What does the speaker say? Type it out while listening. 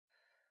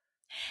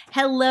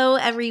Hello,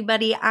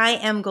 everybody. I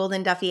am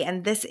Goldyn Duffy,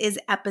 and this is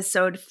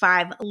episode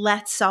 5.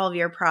 Let's solve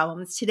your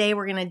problems. Today,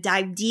 we're going to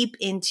dive deep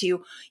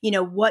into,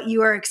 what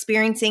you are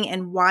experiencing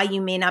and why you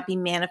may not be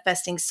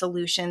manifesting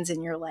solutions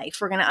in your life.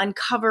 We're going to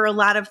uncover a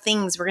lot of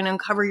things. We're going to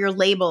uncover your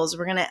labels.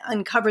 We're going to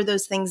uncover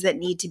those things that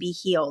need to be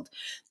healed,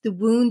 the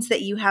wounds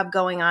that you have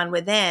going on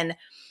within,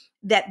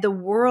 that the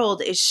world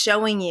is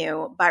showing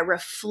you by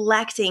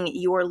reflecting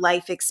your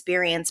life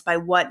experience by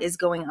what is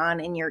going on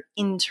in your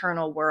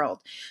internal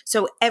world.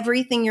 So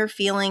everything you're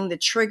feeling, the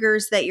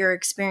triggers that you're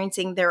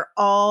experiencing, they're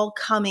all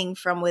coming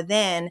from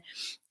within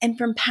and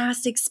from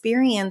past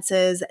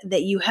experiences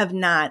that you have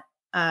not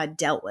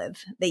dealt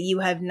with, that you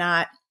have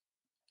not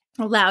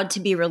allowed to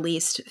be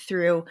released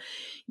through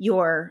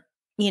your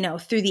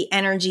through the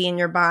energy in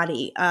your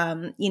body.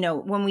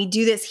 When we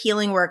do this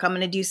healing work, I'm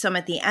going to do some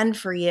at the end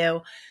for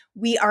you.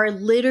 We are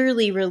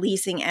literally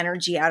releasing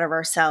energy out of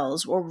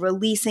ourselves. We're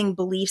releasing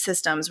belief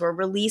systems. We're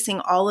releasing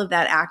all of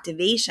that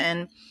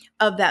activation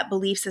of that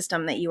belief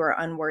system that you are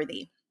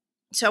unworthy.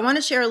 So I want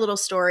to share a little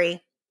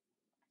story.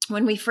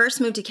 When we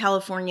first moved to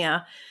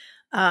California,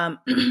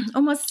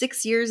 almost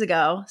 6 years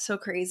ago, so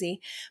crazy.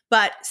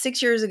 But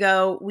 6 years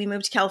ago, we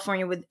moved to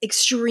California with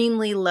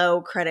extremely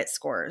low credit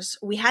scores.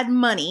 We had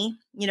money,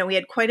 we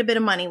had quite a bit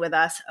of money with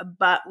us,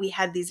 but we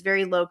had these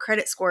very low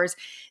credit scores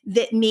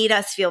that made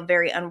us feel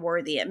very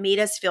unworthy. It made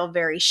us feel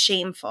very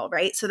shameful,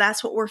 right? So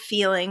that's what we're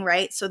feeling,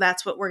 right? So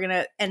that's what we're going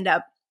to end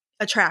up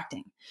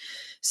attracting.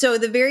 So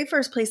the very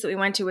first place that we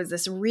went to was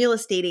this real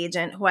estate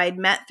agent who I had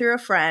met through a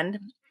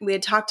friend. We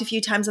had talked a few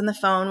times on the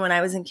phone when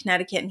I was in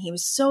Connecticut, and he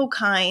was so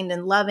kind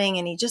and loving,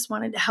 and he just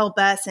wanted to help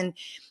us. And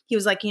he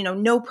was like,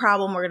 no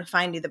problem. We're going to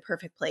find you the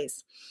perfect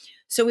place.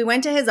 So we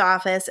went to his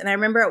office, and I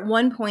remember at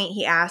one point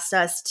he asked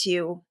us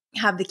to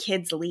have the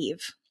kids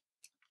leave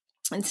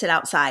and sit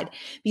outside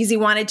because he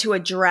wanted to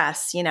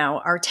address,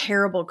 our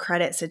terrible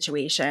credit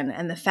situation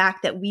and the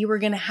fact that we were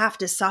going to have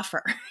to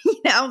suffer,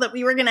 that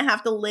we were going to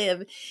have to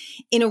live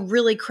in a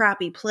really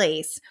crappy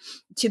place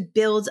to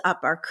build up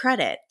our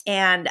credit.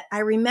 And I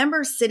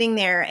remember sitting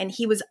there, and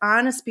he was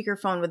on a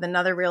speakerphone with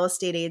another real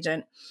estate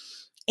agent.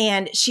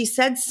 And she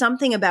said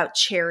something about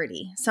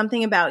charity,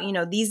 something about,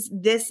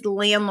 this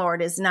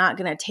landlord is not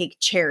going to take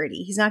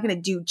charity. He's not going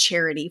to do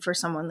charity for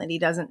someone that he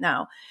doesn't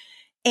know.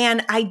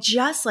 And I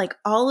just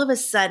all of a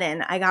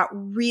sudden, I got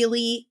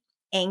really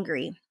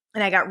angry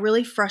and I got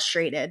really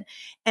frustrated.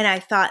 And I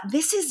thought,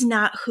 this is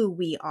not who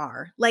we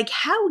are.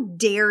 How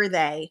dare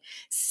they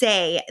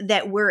say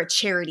that we're a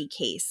charity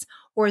case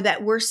or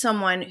that we're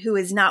someone who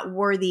is not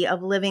worthy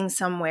of living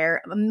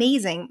somewhere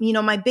amazing?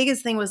 My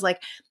biggest thing was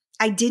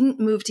I didn't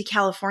move to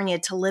California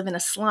to live in a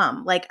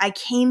slum. I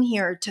came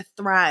here to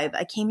thrive.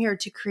 I came here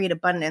to create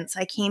abundance.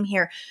 I came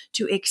here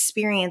to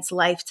experience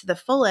life to the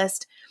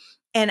fullest.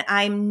 And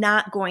I'm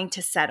not going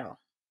to settle.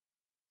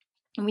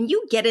 And when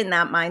you get in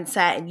that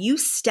mindset and you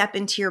step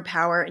into your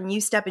power and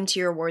you step into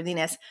your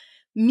worthiness,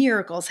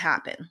 miracles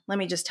happen. Let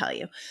me just tell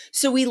you.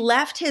 So we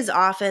left his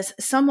office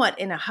somewhat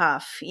in a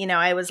huff.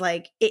 I was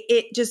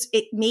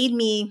it made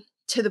me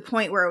to the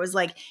point where it was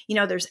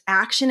there's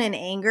action and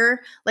anger.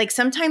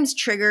 Sometimes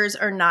triggers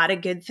are not a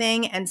good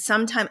thing. And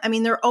sometimes,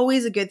 they're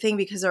always a good thing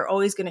because they're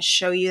always going to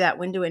show you that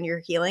window into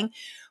your healing.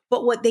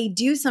 But what they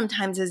do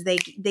sometimes is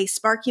they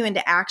spark you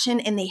into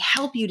action and they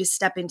help you to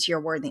step into your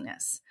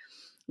worthiness.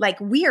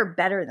 We are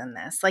better than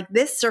this.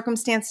 This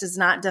circumstance does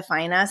not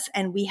define us,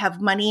 and we have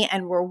money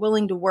and we're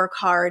willing to work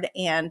hard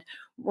and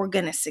we're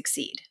going to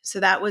succeed. So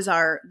that was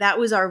our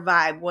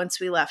vibe once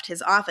we left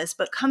his office.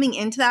 But coming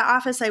into that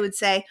office, I would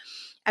say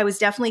I was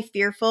definitely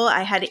fearful.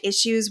 I had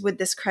issues with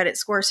this credit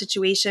score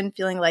situation,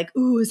 feeling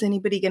ooh, is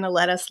anybody going to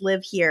let us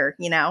live here?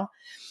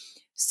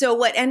 So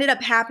what ended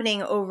up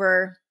happening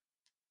over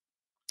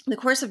the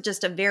course of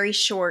just a very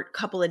short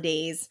couple of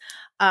days,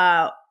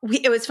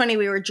 it was funny.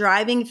 We were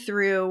driving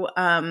through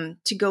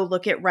to go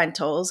look at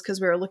rentals because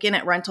we were looking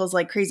at rentals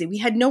like crazy. We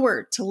had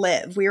nowhere to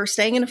live. We were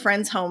staying in a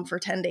friend's home for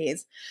 10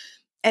 days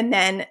and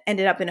then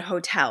ended up in a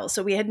hotel.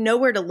 So we had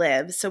nowhere to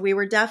live. So we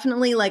were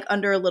definitely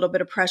under a little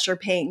bit of pressure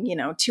paying,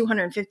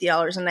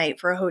 $250 a night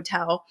for a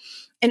hotel.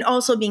 And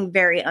also being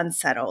very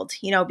unsettled,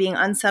 being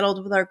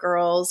unsettled with our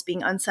girls,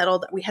 being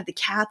unsettled. We had the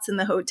cats in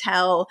the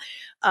hotel.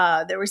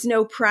 There was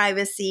no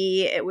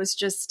privacy. It was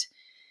just,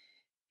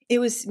 it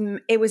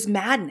was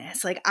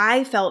madness.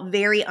 I felt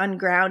very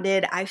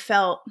ungrounded. I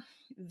felt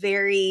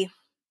very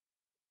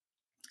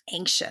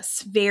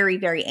anxious, very,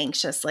 very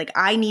anxious.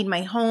 I need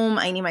my home.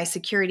 I need my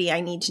security. I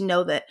need to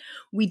know that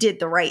we did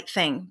the right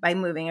thing by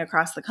moving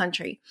across the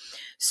country.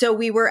 So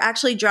we were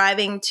actually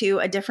driving to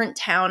a different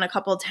town, a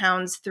couple of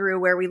towns through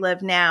where we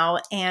live now,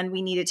 and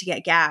we needed to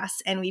get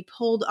gas. And we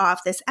pulled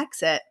off this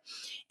exit.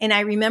 And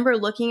I remember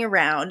looking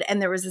around, and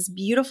there was this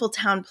beautiful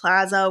town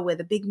plaza with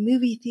a big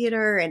movie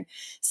theater and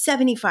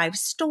 75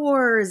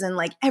 stores and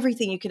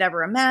everything you could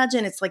ever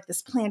imagine. It's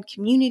this planned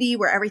community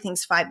where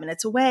everything's 5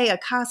 minutes away, a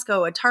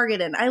Costco, a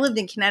Target. And I lived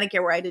in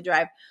Connecticut where I had to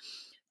drive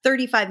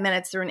 35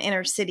 minutes through an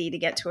inner city to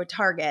get to a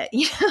Target,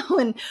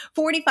 and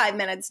 45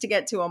 minutes to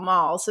get to a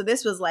mall. So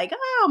this was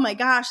oh my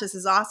gosh, this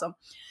is awesome.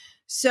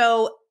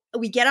 So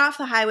we get off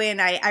the highway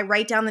and I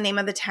write down the name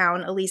of the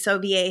town, Aliso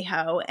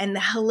Viejo. And the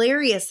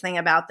hilarious thing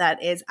about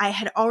that is I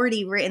had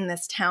already written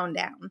this town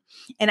down,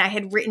 and I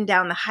had written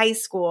down the high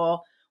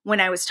school when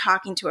I was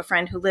talking to a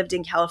friend who lived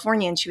in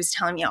California, and she was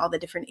telling me all the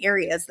different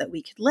areas that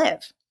we could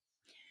live.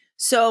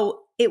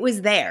 So it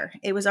was there.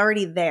 It was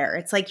already there.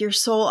 It's like your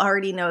soul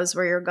already knows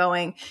where you're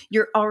going.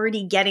 You're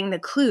already getting the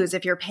clues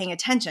if you're paying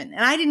attention.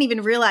 And I didn't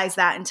even realize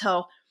that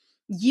until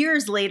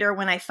years later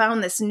when I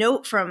found this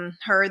note from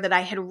her that I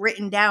had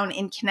written down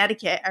in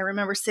Connecticut. I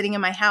remember sitting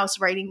in my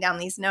house writing down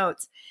these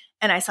notes,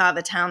 and I saw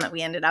the town that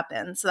we ended up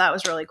in. So that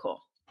was really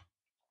cool.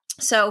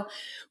 So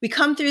we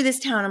come through this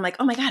town. I'm like,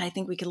 oh my God, I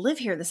think we could live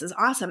here. This is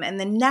awesome. And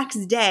the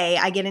next day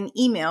I get an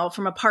email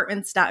from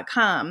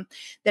apartments.com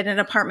that an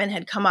apartment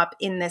had come up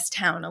in this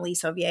town,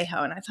 Aliso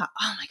Viejo. And I thought,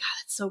 oh my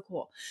God, that's so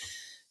cool.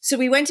 So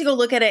we went to go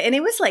look at it, and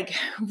it was like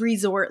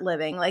resort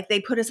living. Like they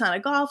put us on a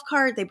golf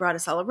cart. They brought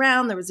us all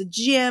around. There was a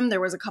gym. There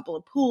was a couple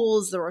of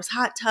pools. There was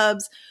hot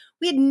tubs.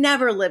 We had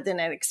never lived in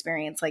an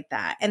experience like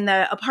that. And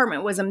the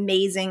apartment was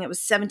amazing. It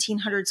was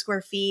 1,700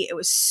 square feet. It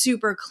was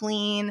super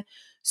clean,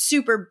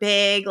 super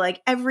big,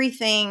 like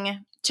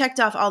everything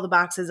checked off all the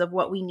boxes of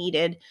what we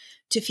needed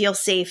to feel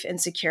safe and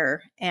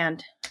secure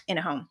and in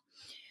a home.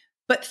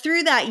 But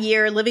through that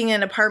year, living in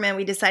an apartment,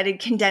 we decided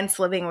condensed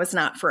living was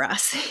not for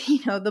us.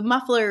 The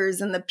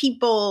mufflers and the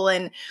people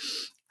and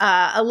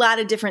a lot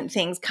of different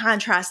things,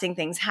 contrasting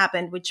things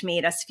happened, which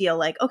made us feel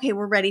like, okay,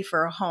 we're ready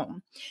for a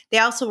home. They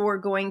also were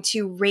going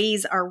to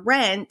raise our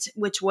rent,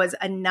 which was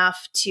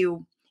enough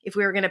to, if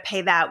we were going to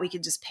pay that, we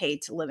could just pay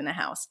to live in a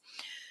house.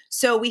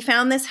 So we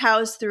found this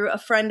house through a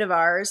friend of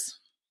ours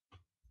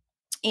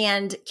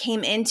and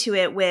came into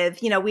it with,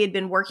 we had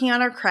been working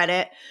on our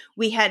credit.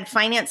 We had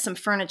financed some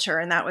furniture,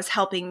 and that was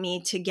helping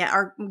me to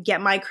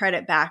get my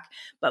credit back.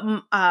 But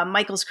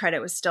Michael's credit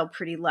was still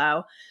pretty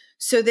low.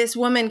 So this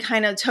woman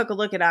kind of took a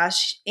look at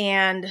us,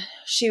 and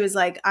she was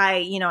like,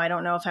 I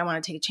don't know if I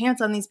want to take a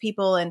chance on these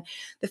people. And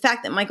the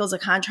fact that Michael's a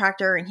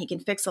contractor and he can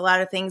fix a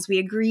lot of things, we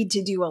agreed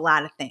to do a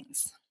lot of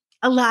things.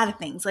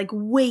 Like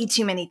way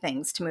too many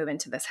things to move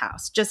into this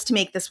house just to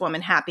make this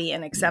woman happy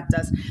and accept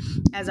us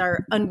as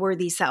our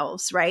unworthy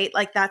selves, right?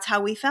 Like that's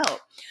how we felt.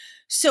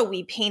 So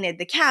we painted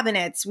the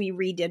cabinets, we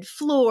redid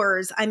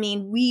floors. I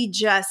mean, we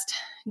just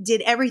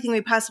did everything we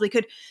possibly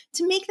could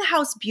to make the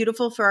house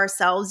beautiful for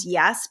ourselves.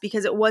 Yes,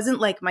 because it wasn't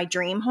like my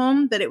dream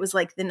home, but it was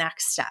like the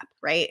next step,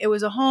 right? It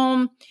was a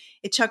home.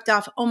 It checked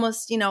off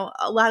almost, a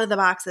lot of the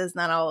boxes,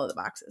 not all of the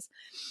boxes.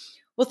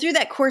 Well, through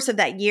that course of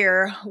that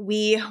year,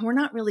 we were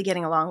not really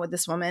getting along with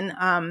this woman.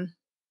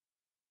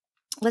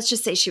 Let's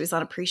just say she was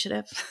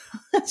unappreciative.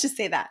 Let's just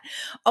say that.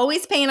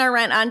 Always paying our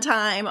rent on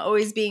time,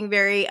 always being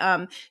very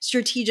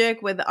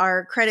strategic with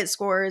our credit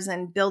scores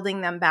and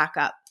building them back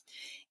up.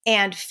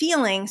 And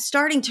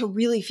starting to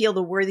really feel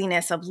the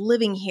worthiness of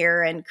living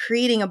here and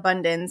creating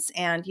abundance.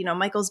 And,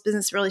 Michael's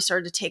business really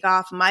started to take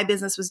off. My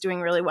business was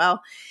doing really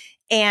well.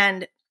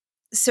 And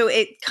so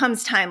it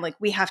comes time, like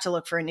we have to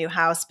look for a new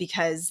house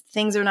because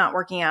things are not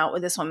working out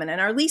with this woman and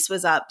our lease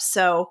was up.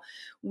 So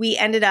we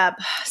ended up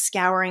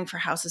scouring for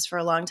houses for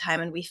a long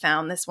time, and we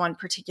found this one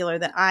particular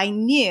that I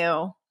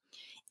knew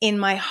in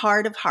my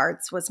heart of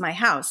hearts was my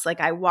house. Like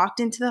I walked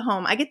into the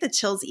home. I get the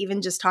chills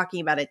even just talking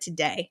about it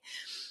today.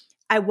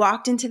 I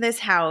walked into this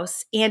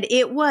house and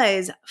it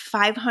was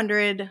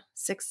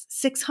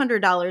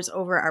 $600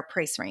 over our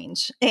price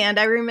range. And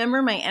I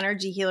remember my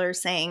energy healer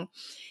saying,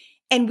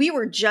 and we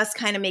were just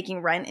kind of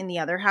making rent in the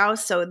other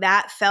house. So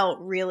that felt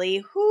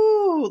really,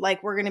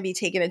 like we're going to be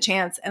taking a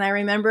chance. And I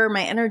remember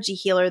my energy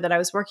healer that I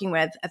was working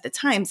with at the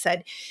time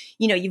said,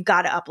 you've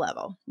got to up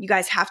level. You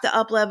guys have to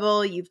up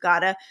level. You've got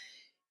to,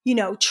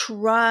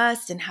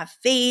 trust and have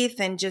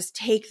faith and just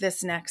take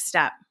this next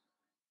step.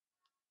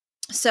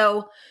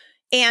 So,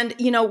 and,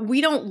 we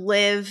don't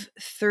live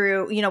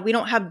through, we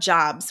don't have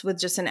jobs with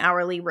just an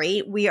hourly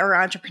rate. We are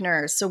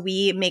entrepreneurs. So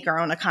we make our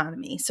own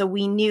economy. So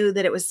we knew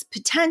that it was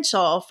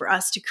potential for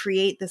us to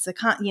create this,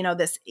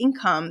 this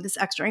income, this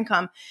extra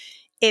income,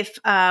 if,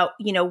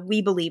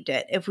 we believed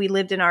it, if we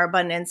lived in our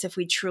abundance, if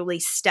we truly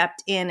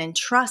stepped in and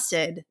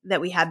trusted that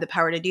we had the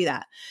power to do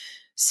that.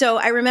 So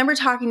I remember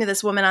talking to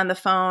this woman on the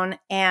phone,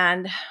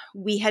 and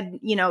we had,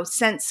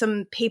 sent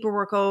some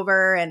paperwork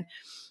over, and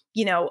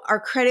our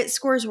credit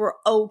scores were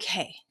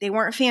okay. They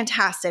weren't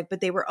fantastic,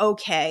 but they were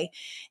okay.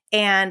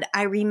 And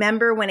I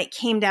remember when it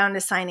came down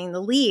to signing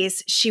the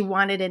lease, she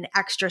wanted an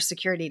extra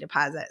security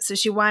deposit. So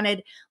she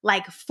wanted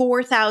like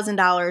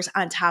 $4,000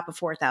 on top of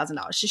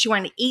 $4,000. So she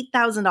wanted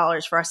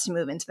 $8,000 for us to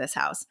move into this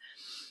house.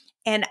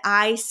 And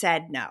I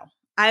said no.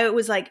 I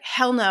was like,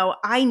 hell no.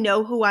 I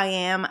know who I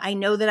am. I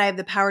know that I have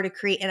the power to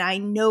create, and I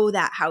know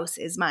that house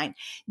is mine.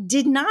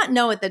 Did not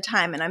know at the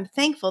time, and I'm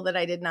thankful that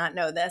I did not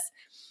know this,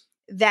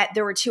 that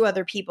there were two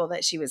other people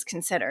that she was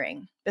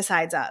considering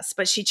besides us.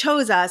 But she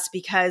chose us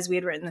because we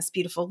had written this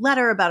beautiful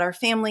letter about our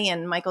family,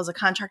 and Michael's a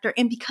contractor,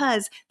 and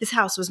because this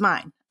house was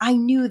mine. I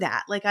knew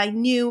that. Like I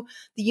knew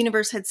the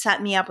universe had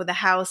set me up with a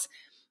house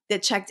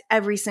that checked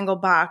every single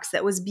box,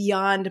 that was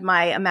beyond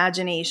my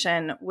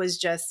imagination, was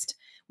just,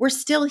 we're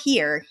still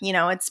here.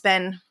 It's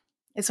been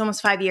It's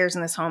almost 5 years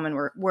in this home, and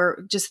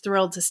we're just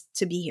thrilled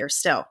to be here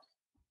still.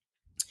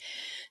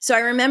 So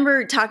I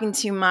remember talking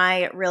to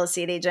my real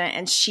estate agent,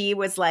 and she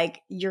was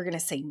like, "You're going to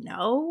say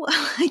no?"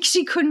 Like,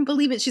 she couldn't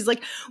believe it. She's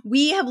like,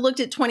 "We have looked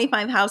at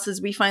 25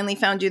 houses. We finally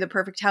found you the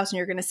perfect house, and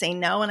you're going to say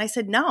no?" And I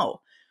said, "No,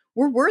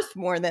 we're worth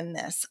more than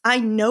this. I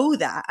know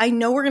that. I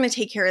know we're going to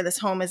take care of this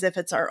home as if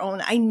it's our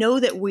own. I know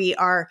that we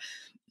are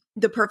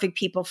the perfect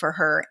people for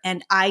her,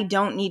 and I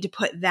don't need to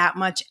put that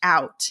much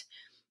out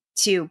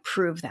to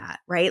prove that,"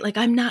 right? Like,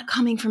 I'm not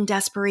coming from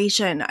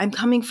desperation. I'm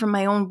coming from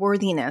my own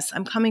worthiness.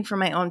 I'm coming from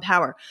my own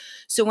power.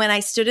 So when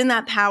I stood in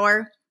that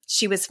power,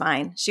 she was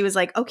fine. She was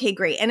like, "Okay,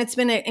 great." And it's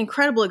been an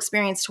incredible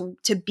experience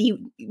to be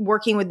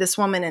working with this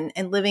woman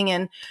and living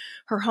in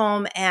her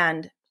home.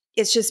 And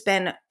it's just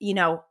been,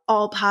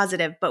 all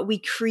positive, but we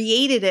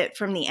created it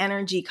from the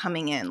energy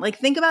coming in. Like,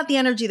 think about the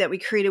energy that we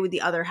created with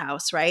the other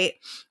house, right?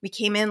 We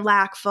came in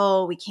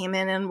lackful, we came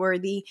in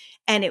unworthy,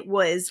 and it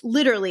was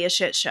literally a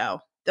shit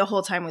show the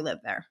whole time we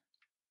lived there.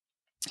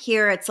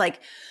 Here, it's like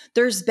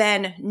there's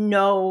been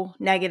no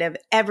negative.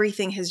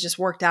 Everything has just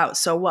worked out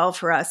so well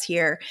for us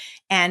here.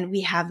 And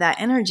we have that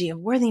energy of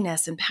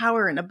worthiness and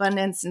power and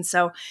abundance. And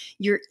so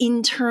your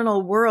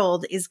internal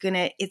world it's going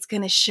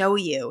to show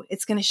you.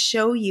 It's going to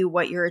show you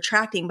what you're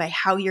attracting by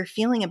how you're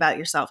feeling about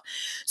yourself.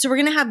 So we're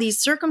going to have these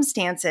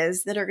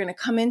circumstances that are going to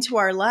come into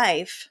our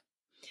life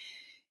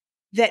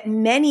that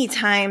many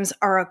times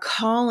are a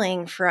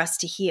calling for us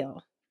to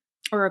heal,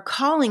 or a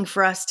calling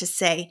for us to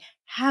say,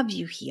 have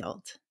you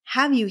healed?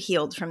 Have you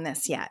healed from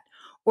this yet?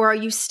 Or are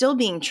you still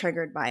being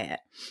triggered by it?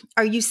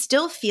 Are you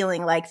still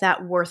feeling like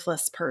that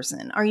worthless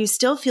person? Are you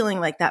still feeling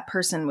like that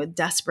person with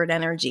desperate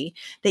energy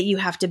that you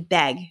have to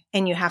beg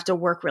and you have to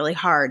work really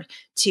hard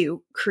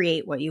to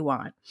create what you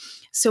want?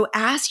 So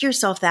ask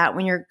yourself that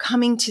when you're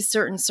coming to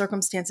certain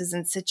circumstances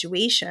and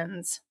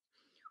situations.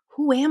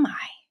 Who am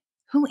I?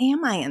 Who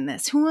am I in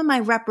this? Who am I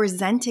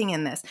representing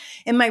in this?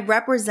 Am I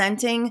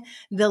representing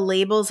the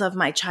labels of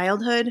my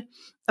childhood,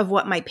 of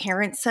what my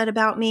parents said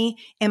about me?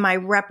 Am I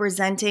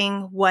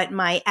representing what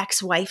my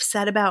ex-wife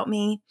said about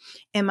me?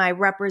 Am I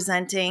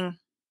representing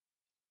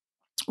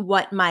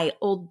what my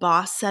old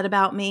boss said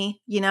about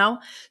me?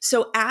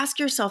 So ask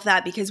yourself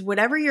that, because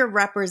whatever you're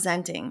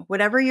representing,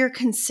 whatever you're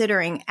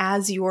considering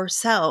as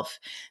yourself,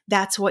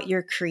 that's what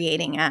you're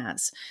creating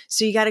as.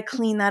 So you got to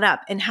clean that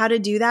up. And how to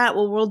do that?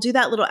 Well, we'll do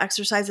that little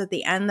exercise at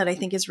the end that I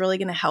think is really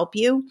going to help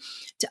you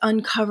to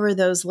uncover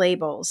those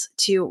labels,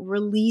 to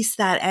release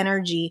that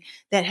energy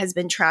that has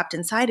been trapped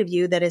inside of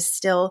you that is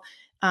still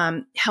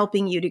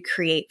helping you to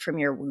create from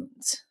your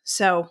wounds.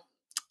 So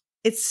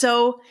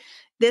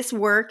this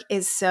work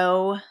is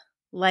so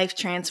life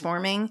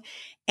transforming,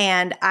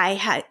 and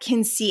I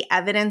can see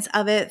evidence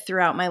of it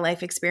throughout my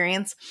life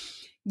experience.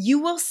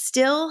 You will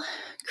still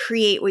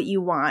create what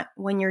you want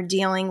when you're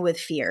dealing with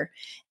fear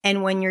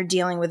and when you're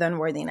dealing with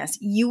unworthiness.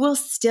 You will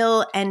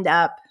still end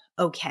up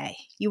okay.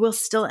 You will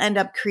still end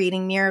up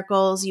creating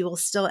miracles. You will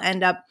still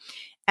end up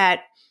at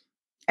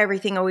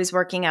everything always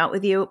working out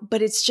with you,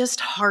 but it's just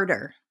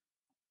harder.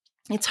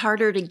 It's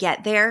harder to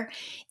get there.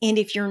 And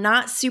if you're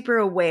not super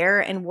aware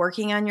and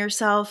working on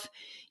yourself,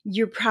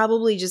 you're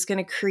probably just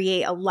going to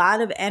create a lot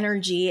of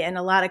energy and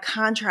a lot of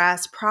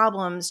contrast,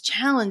 problems,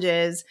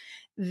 challenges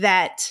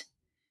that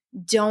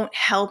don't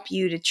help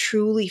you to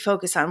truly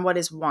focus on what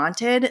is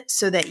wanted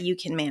so that you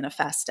can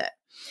manifest it.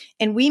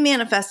 And we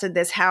manifested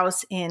this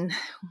house in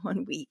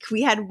 1 week.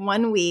 We had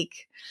 1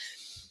 week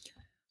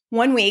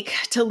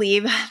to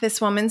leave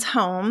this woman's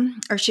home,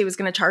 or she was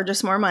going to charge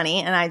us more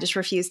money, and I just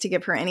refused to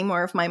give her any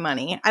more of my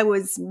money. I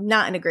was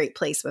not in a great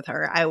place with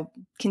her. I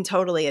can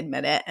totally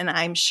admit it, and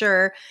I'm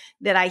sure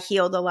that I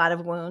healed a lot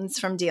of wounds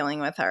from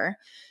dealing with her.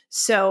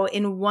 So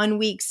in 1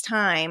 week's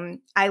time,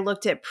 I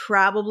looked at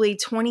probably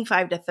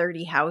 25 to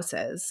 30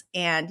 houses,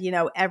 and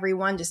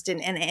everyone just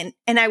didn't,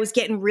 and I was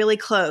getting really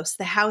close.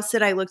 The house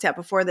that I looked at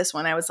before this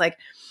one, I was like,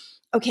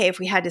 okay, if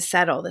we had to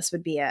settle, this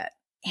would be it.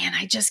 And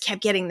I just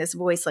kept getting this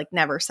voice like,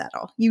 never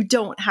settle. You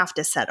don't have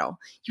to settle.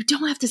 You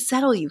don't have to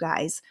settle, you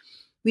guys.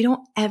 We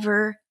don't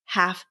ever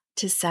have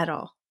to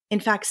settle. In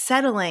fact,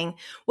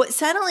 what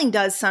settling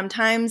does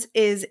sometimes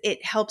is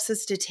it helps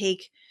us to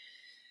take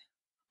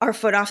our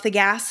foot off the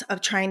gas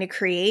of trying to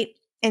create.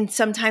 And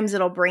sometimes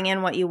it'll bring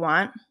in what you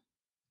want.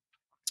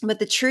 But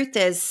the truth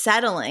is,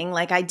 settling,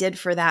 like I did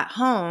for that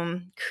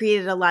home,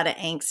 created a lot of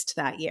angst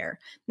that year.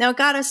 Now, it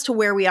got us to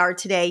where we are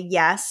today,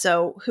 yes.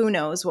 So who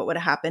knows what would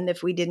have happened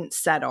if we didn't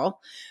settle.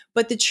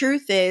 But the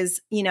truth is,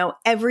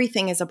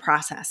 everything is a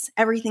process.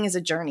 Everything is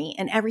a journey,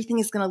 and everything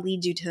is going to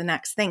lead you to the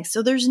next thing.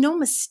 So there's no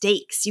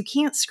mistakes. You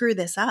can't screw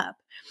this up.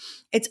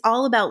 It's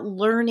all about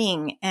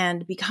learning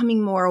and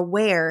becoming more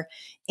aware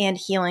and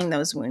healing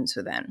those wounds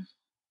within.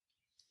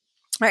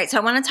 All right, so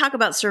I want to talk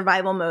about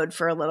survival mode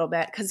for a little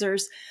bit, because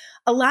there's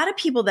a lot of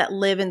people that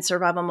live in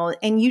survival mode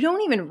and you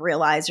don't even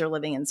realize you're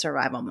living in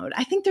survival mode.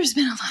 I think there's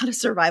been a lot of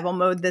survival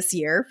mode this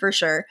year for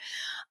sure.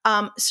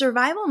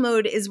 Survival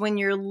mode is when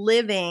you're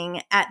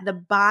living at the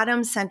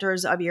bottom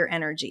centers of your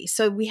energy.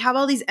 So we have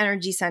all these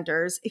energy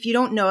centers. If you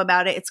don't know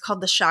about it, it's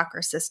called the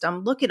chakra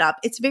system. Look it up.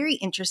 It's very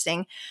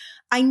interesting.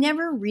 I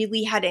never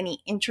really had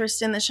any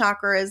interest in the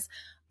chakras.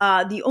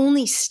 The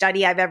only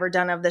study I've ever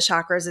done of the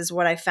chakras is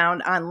what I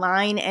found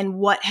online and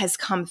what has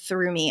come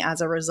through me as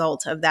a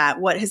result of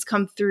that, what has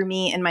come through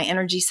me in my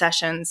energy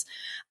sessions.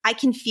 I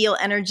can feel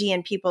energy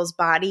in people's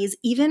bodies.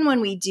 Even when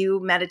we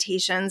do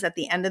meditations at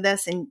the end of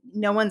this and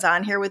no one's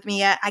on here with me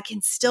yet, I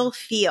can still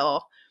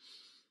feel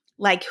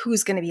like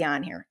who's going to be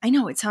on here. I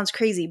know it sounds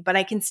crazy, but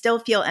I can still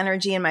feel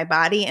energy in my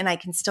body and I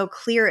can still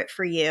clear it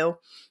for you,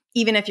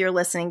 even if you're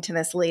listening to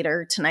this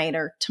later tonight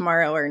or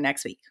tomorrow or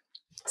next week.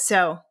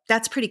 So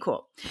that's pretty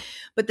cool.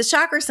 But the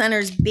chakra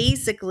centers,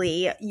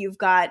 basically, you've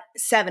got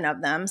 7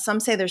 of them. Some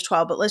say there's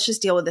 12, but let's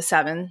just deal with the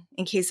 7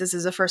 in case this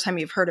is the first time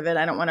you've heard of it.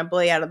 I don't want to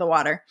blow you out of the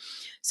water.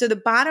 So the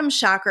bottom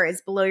chakra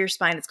is below your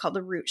spine. It's called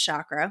the root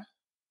chakra.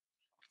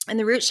 And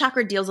the root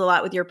chakra deals a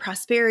lot with your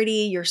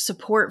prosperity, your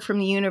support from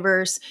the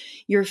universe,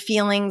 your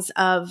feelings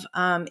of,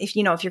 if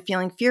you're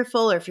feeling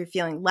fearful or if you're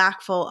feeling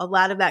lackful, a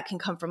lot of that can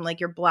come from like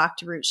your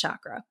blocked root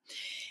chakra.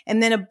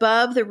 And then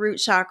above the root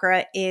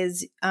chakra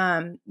is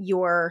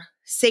your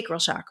sacral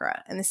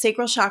chakra. And the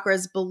sacral chakra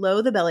is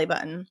below the belly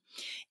button.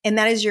 And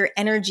that is your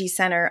energy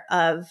center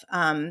of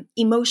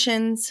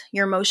emotions,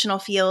 your emotional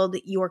field,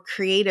 your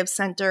creative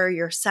center,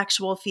 your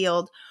sexual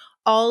field.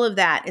 All of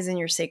that is in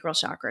your sacral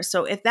chakra.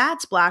 So if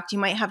that's blocked, you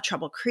might have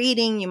trouble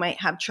creating. You might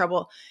have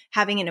trouble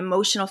having an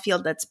emotional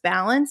field that's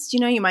balanced.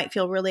 You might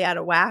feel really out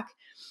of whack.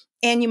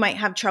 And you might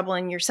have trouble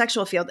in your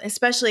sexual field,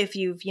 especially if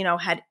you've,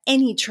 had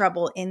any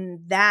trouble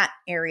in that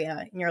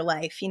area in your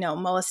life,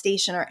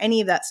 molestation or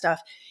any of that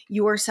stuff.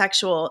 Your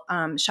sexual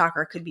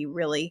chakra could be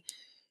really,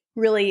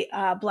 really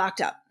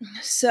blocked up.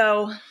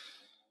 So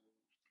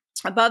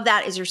above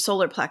that is your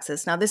solar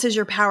plexus. Now, this is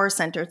your power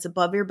center. It's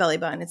above your belly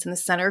button. It's in the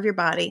center of your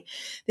body.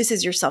 This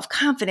is your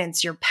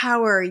self-confidence, your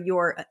power,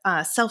 your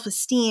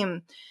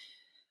self-esteem.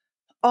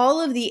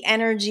 All of the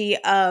energy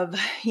of,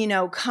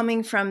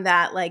 coming from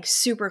that like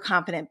super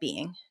confident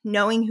being,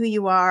 knowing who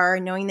you are,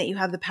 knowing that you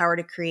have the power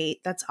to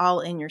create, that's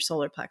all in your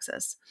solar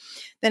plexus.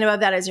 Then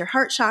above that is your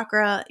heart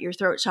chakra, your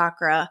throat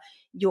chakra,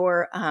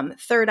 your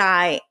third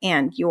eye,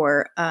 and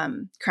your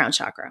crown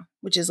chakra,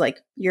 which is like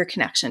your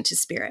connection to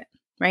spirit,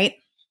 right?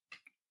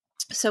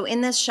 So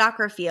in this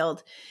chakra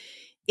field,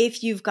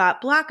 if you've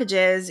got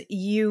blockages,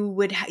 you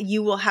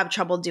will have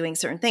trouble doing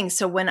certain things.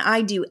 So when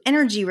I do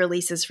energy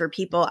releases for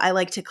people, I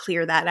like to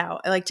clear that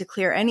out. I like to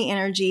clear any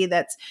energy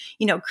that's,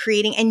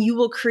 creating, and you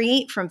will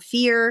create from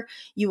fear.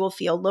 You will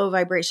feel low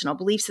vibrational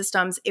belief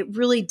systems. It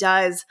really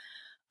does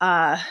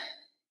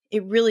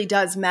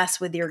mess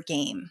with your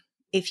game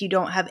if you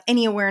don't have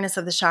any awareness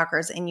of the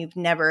chakras and you've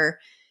never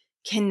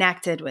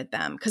connected with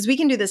them, because we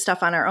can do this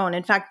stuff on our own.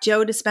 In fact,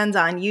 Joe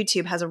Dispenza on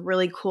YouTube has a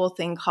really cool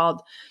thing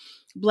called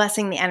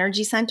Blessing the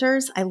Energy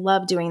Centers. I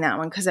love doing that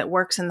one because it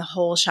works in the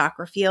whole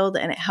chakra field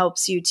and it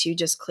helps you to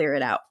just clear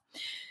it out.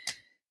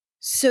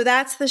 So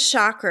that's the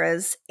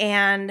chakras.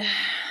 And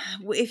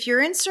if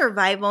you're in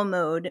survival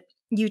mode,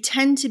 you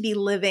tend to be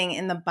living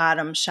in the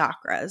bottom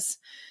chakras.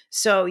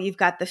 So you've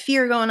got the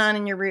fear going on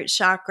in your root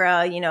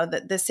chakra,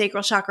 the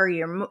sacral chakra,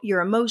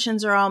 your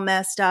emotions are all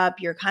messed up.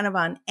 You're kind of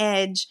on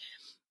edge.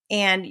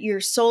 And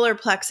your solar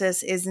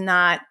plexus is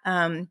not,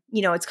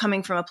 it's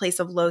coming from a place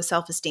of low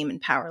self-esteem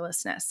and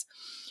powerlessness.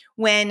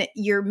 When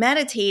you're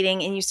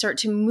meditating and you start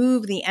to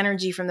move the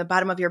energy from the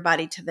bottom of your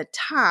body to the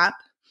top,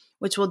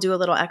 which we'll do a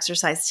little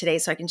exercise today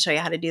so I can show you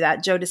how to do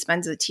that. Joe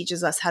Dispenza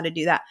teaches us how to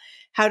do that,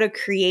 how to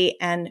create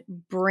and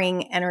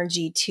bring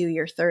energy to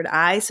your third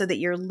eye so that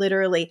you're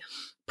literally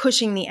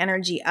pushing the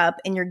energy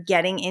up and you're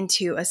getting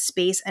into a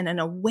space and an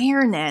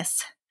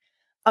awareness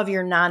of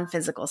your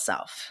non-physical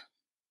self.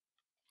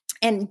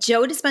 And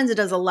Joe Dispenza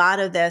does a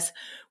lot of this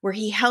where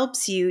he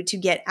helps you to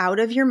get out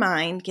of your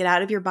mind, get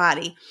out of your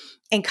body,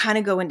 and kind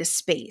of go into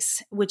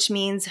space, which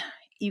means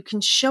you can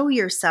show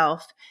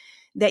yourself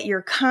that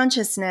your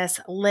consciousness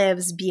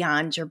lives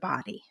beyond your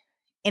body.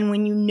 And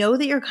when you know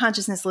that your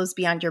consciousness lives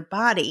beyond your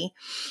body,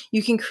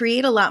 you can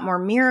create a lot more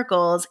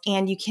miracles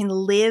and you can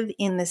live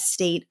in the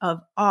state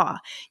of awe.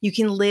 You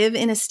can live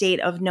in a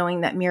state of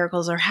knowing that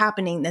miracles are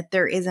happening, that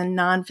there is a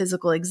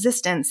non-physical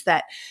existence,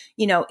 that,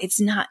 it's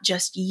not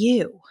just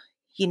you,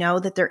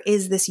 that there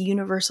is this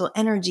universal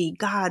energy,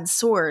 God,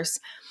 source,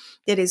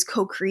 that is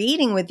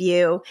co-creating with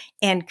you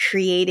and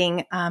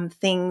creating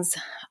things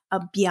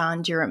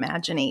beyond your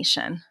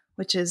imagination,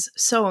 which is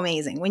so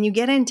amazing. When you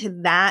get into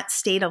that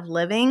state of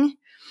living,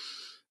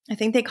 I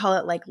think they call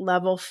it like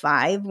level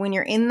 5. When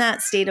you're in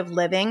that state of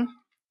living,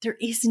 there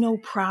is no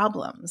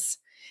problems.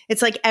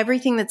 It's like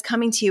everything that's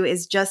coming to you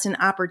is just an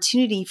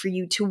opportunity for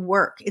you to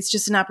work. It's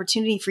just an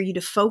opportunity for you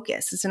to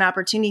focus. It's an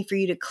opportunity for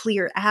you to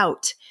clear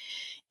out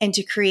and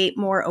to create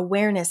more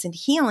awareness and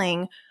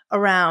healing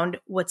around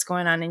what's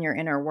going on in your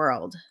inner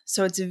world.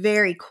 So it's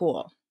very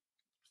cool.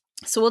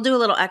 So we'll do a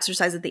little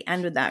exercise at the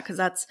end with that because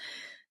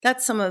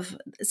that's some of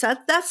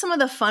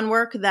the fun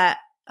work that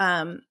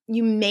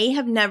you may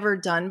have never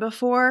done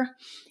before,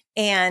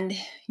 and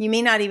you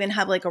may not even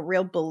have like a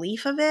real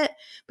belief of it,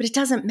 but it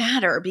doesn't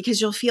matter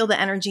because you'll feel the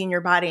energy in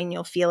your body and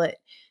you'll feel it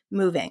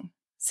moving.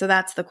 So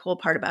that's the cool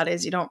part about it,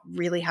 is you don't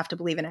really have to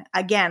believe in it.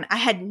 Again, I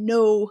had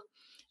no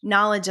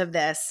knowledge of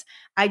this.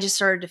 I just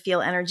started to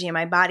feel energy in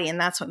my body, and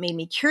that's what made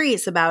me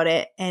curious about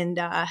it and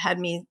had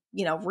me,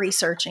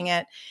 researching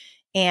it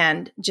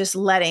and just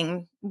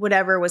letting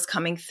whatever was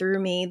coming through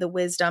me, the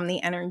wisdom,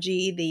 the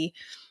energy, the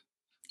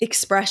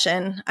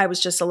expression, I was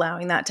just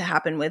allowing that to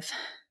happen with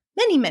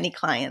many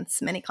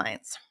clients.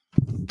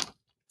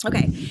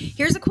 Okay,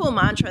 here's a cool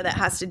mantra that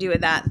has to do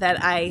with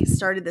that I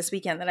started this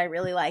weekend that I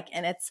really like.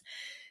 And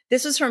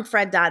this was from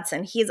Fred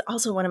Dodson. He is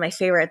also one of my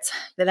favorites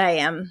that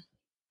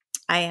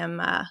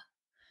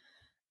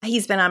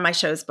he's been on my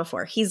shows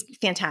before. He's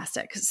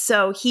fantastic.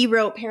 So he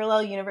wrote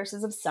Parallel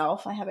Universes of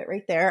Self. I have it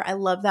right there. I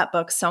love that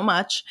book so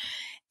much.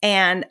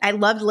 And I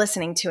loved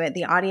listening to it.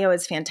 The audio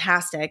is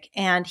fantastic.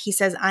 And he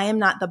says, I am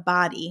not the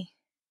body.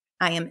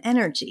 I am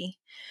energy.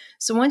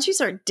 So once you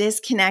start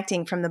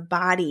disconnecting from the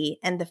body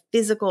and the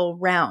physical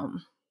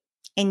realm,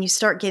 and you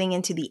start getting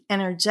into the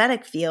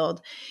energetic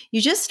field,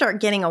 you just start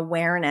getting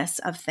awareness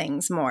of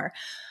things more.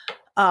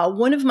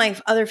 One of my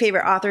other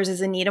favorite authors is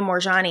Anita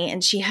Moorjani,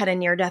 and she had a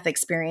near-death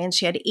experience.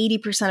 She had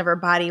 80% of her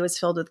body was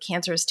filled with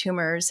cancerous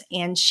tumors,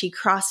 and she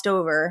crossed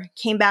over,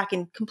 came back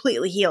and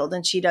completely healed,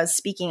 and she does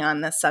speaking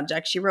on this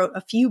subject. She wrote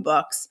a few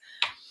books.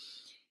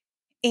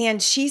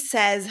 And she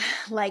says,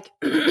 like,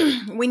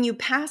 when you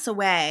pass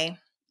away,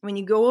 when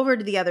you go over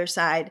to the other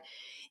side,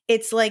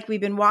 it's like we've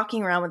been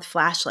walking around with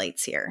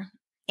flashlights here.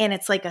 And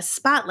it's like a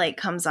spotlight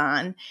comes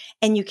on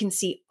and you can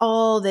see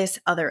all this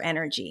other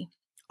energy,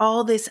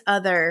 all this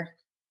other,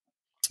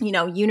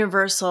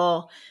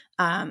 universal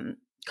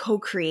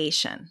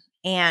co-creation.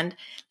 And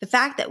the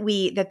fact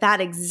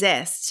that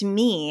exists to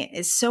me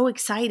is so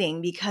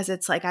exciting, because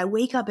it's like I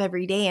wake up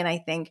every day and I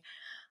think,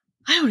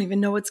 I don't even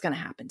know what's going to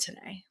happen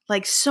today.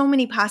 Like, so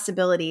many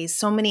possibilities,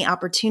 so many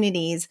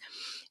opportunities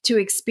to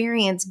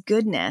experience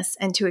goodness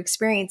and to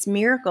experience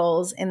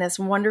miracles in this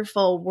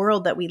wonderful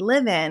world that we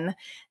live in,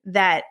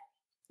 that,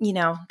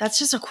 that's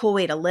just a cool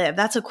way to live.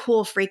 That's a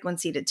cool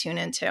frequency to tune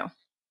into.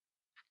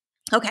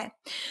 Okay.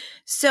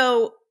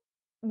 So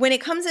when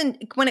it comes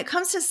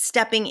to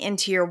stepping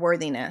into your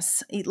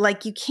worthiness,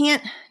 like, you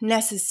can't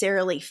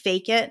necessarily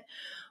fake it.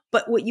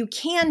 But what you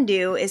can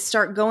do is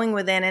start going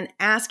within and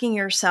asking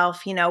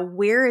yourself,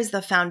 where is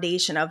the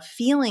foundation of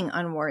feeling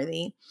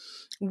unworthy?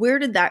 Where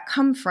did that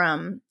come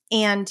from?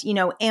 And,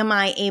 am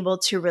I able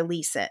to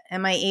release it?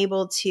 Am I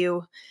able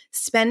to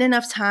spend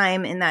enough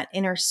time in that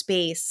inner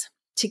space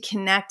to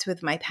connect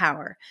with my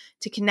power,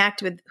 to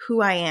connect with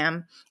who I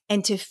am,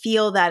 and to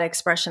feel that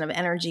expression of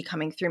energy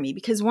coming through me?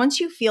 Because once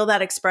you feel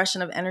that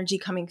expression of energy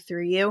coming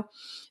through you,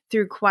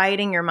 through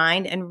quieting your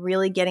mind and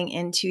really getting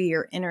into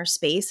your inner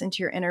space,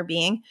 into your inner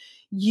being,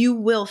 you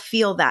will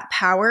feel that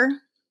power,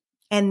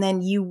 and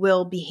then you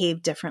will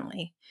behave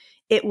differently.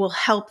 It will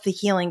help the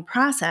healing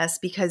process,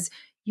 because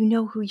you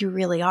know who you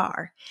really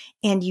are,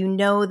 and you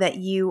know that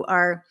you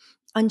are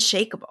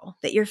unshakable,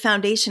 that your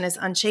foundation is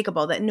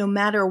unshakable, that no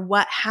matter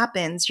what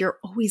happens, you're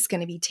always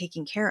going to be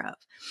taken care of,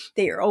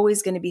 that you're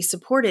always going to be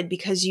supported,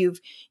 because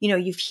you've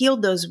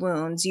healed those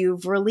wounds,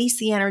 you've released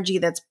the energy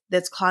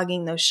that's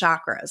clogging those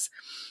chakras.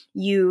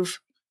 You've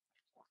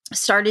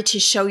started to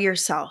show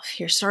yourself.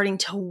 You're starting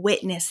to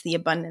witness the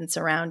abundance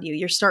around you.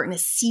 You're starting to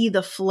see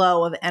the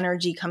flow of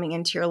energy coming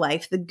into your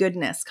life, the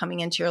goodness coming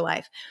into your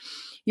life.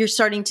 You're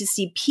starting to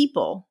see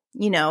people,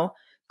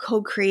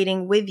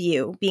 co-creating with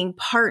you, being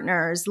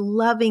partners,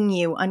 loving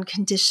you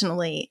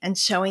unconditionally, and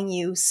showing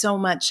you so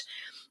much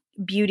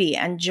beauty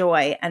and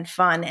joy and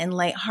fun and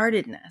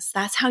lightheartedness.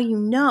 That's how you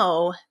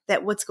know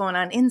that what's going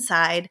on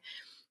inside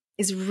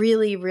is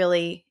really,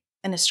 really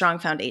in a strong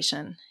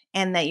foundation,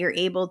 and that you're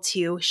able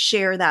to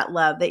share that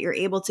love, that you're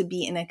able to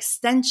be an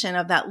extension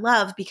of that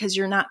love, because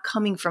you're not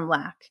coming from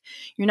lack.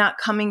 You're not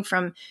coming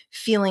from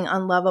feeling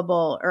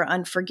unlovable or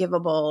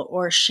unforgivable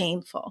or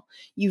shameful.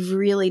 You've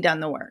really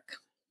done the work.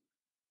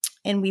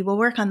 And we will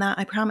work on that,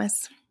 I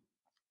promise.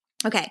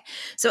 Okay,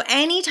 so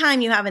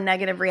anytime you have a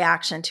negative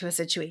reaction to a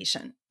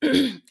situation,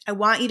 I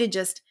want you to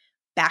just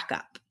back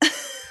up.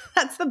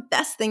 That's the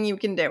best thing you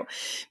can do.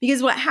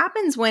 Because what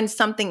happens when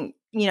something,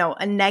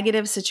 a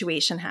negative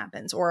situation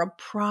happens, or a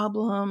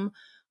problem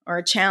or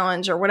a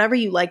challenge, or whatever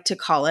you like to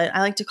call it.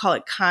 I like to call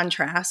it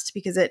contrast,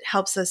 because it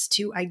helps us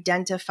to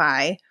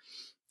identify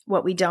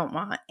what we don't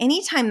want.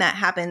 Anytime that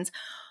happens,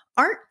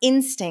 our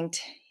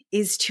instinct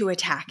is to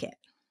attack it.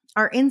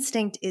 Our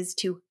instinct is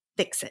to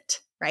fix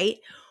it, right?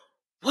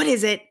 What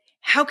is it?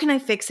 How can I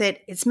fix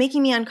it? It's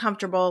making me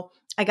uncomfortable.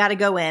 I got to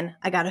go in.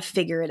 I got to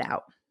figure it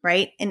out,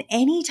 right? And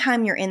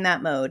anytime you're in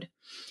that mode,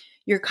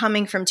 you're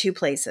coming from two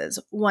places.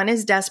 One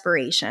is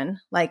desperation,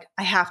 like,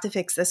 I have to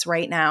fix this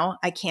right now.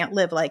 I can't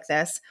live like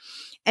this.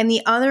 And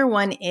the other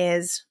one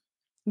is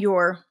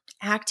you're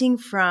acting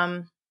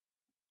from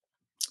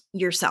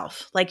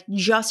yourself, like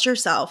just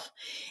yourself,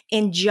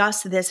 in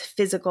just this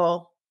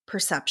physical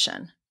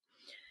perception.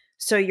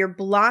 So you're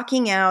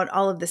blocking out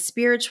all of the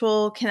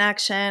spiritual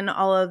connection,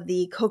 all of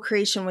the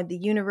co-creation with the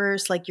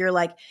universe. Like, you're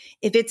like,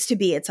 if it's to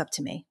be, it's up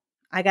to me.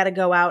 I got to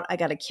go out. I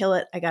got to kill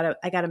it. I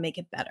got to make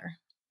it better.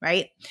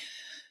 Right.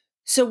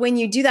 So when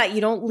you do that,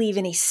 you don't leave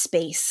any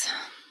space.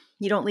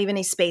 You don't leave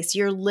any space.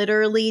 You're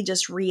literally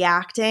just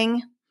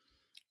reacting.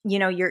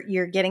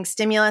 You're getting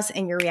stimulus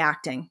and you're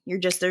reacting.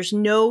 There's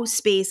no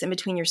space in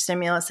between your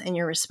stimulus and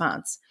your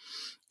response.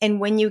 And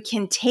when you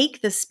can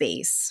take the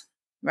space,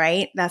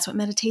 right? That's what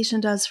meditation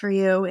does for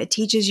you. It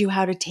teaches you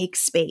how to take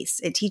space.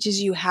 It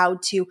teaches you how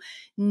to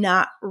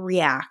not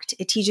react.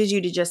 It teaches you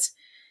to just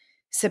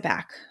sit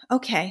back.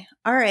 Okay.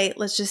 All right.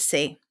 Let's just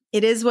see.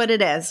 It is what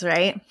it is,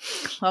 right?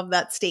 Love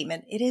that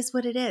statement. It is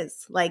what it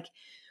is. Like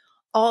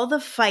all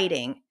the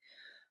fighting,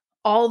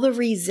 all the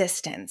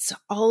resistance,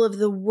 all of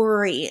the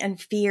worry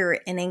and fear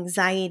and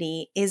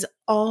anxiety is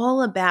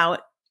all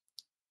about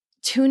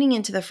tuning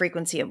into the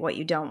frequency of what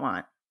you don't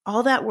want.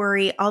 All that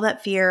worry, all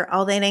that fear,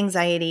 all that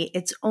anxiety,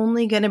 it's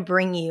only going to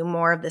bring you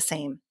more of the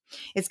same.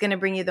 It's going to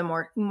bring you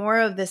the more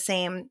of the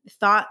same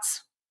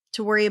thoughts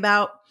to worry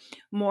about,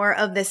 more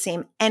of the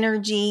same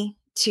energy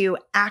to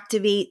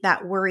activate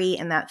that worry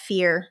and that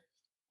fear.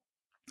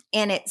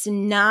 And it's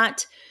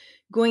not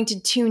going to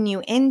tune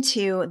you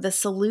into the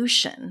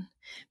solution,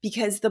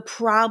 because the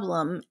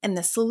problem and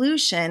the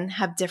solution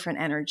have different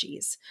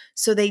energies.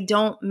 So they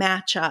don't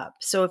match up.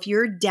 So if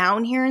you're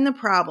down here in the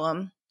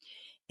problem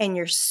and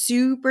you're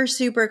super,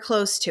 super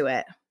close to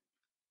it,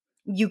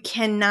 you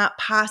cannot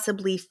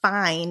possibly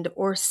find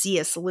or see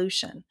a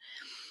solution.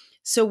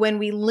 So when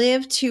we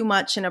live too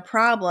much in a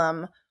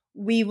problem,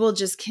 we will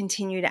just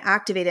continue to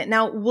activate it.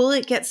 Now, will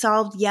it get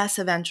solved? Yes,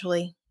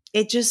 eventually.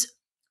 It just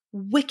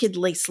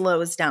wickedly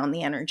slows down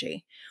the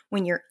energy.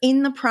 When you're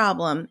in the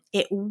problem,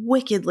 it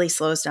wickedly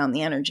slows down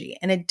the energy,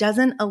 and it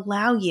doesn't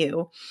allow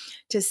you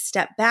to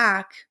step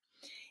back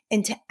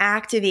and to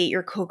activate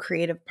your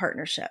co-creative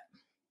partnership,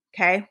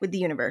 okay, with the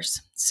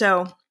universe.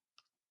 So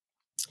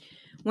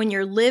when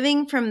you're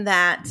living from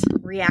that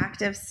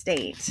reactive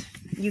state,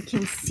 you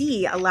can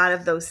see a lot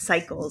of those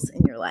cycles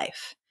in your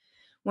life.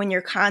 When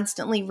you're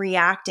constantly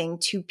reacting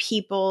to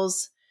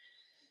people's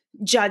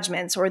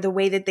judgments or the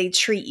way that they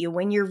treat you,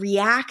 when you're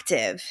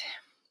reactive,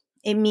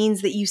 it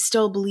means that you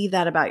still believe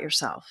that about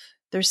yourself.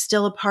 There's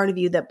still a part of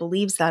you that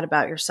believes that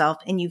about yourself,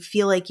 and you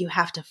feel like you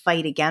have to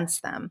fight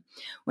against them.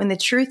 When the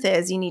truth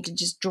is, you need to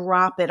just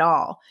drop it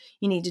all.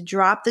 You need to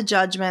drop the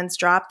judgments,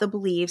 drop the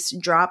beliefs,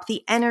 drop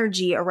the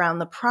energy around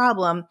the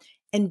problem,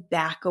 and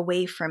back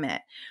away from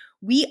it.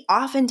 We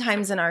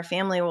oftentimes in our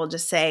family will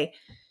just say,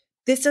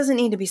 this doesn't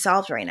need to be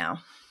solved right now.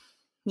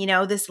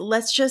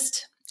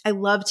 I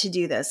love to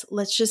do this.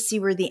 Let's just see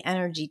where the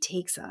energy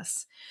takes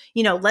us.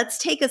 Let's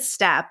take a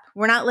step.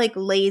 We're not like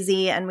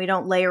lazy and we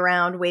don't lay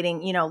around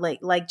waiting,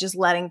 like just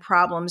letting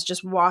problems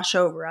just wash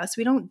over us.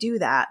 We don't do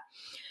that.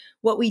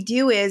 What we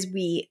do is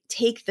we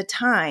take the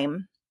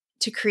time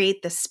to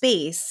create the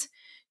space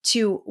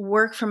to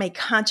work from a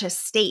conscious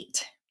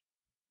state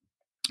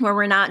where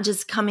we're not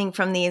just coming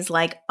from these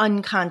like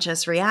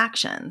unconscious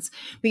reactions.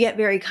 We get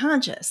very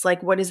conscious.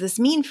 Like, what does this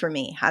mean for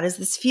me? How does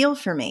this feel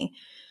for me?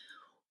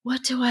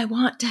 What do I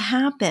want to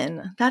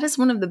happen? That is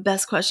one of the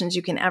best questions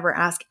you can ever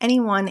ask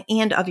anyone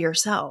and of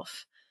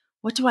yourself.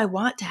 What do I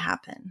want to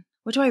happen?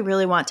 What do I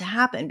really want to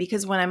happen?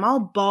 Because when I'm all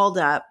balled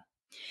up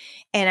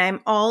and I'm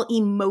all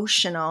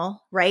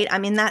emotional, right?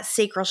 I'm in that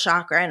sacral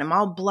chakra and I'm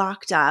all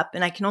blocked up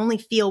and I can only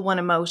feel one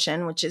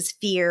emotion, which is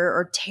fear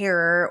or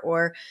terror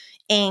or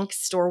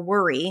angst or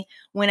worry.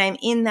 When I'm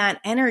in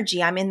that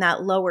energy, I'm in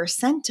that lower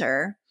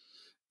center,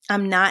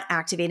 I'm not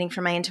activating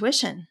for my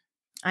intuition.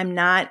 I'm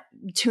not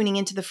tuning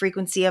into the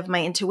frequency of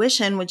my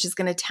intuition, which is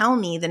going to tell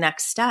me the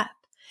next step.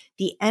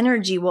 The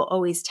energy will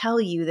always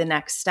tell you the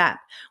next step.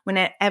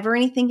 Whenever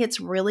anything gets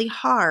really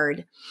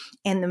hard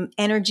and the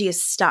energy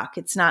is stuck,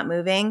 it's not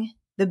moving,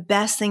 the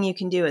best thing you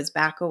can do is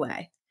back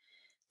away.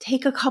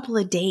 Take a couple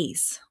of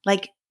days.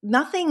 Like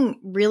nothing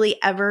really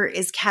ever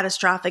is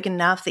catastrophic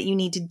enough that you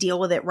need to deal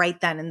with it right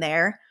then and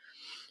there.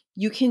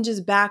 You can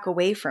just back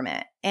away from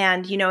it.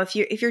 And,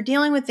 if you're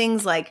dealing with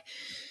things like,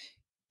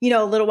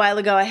 a little while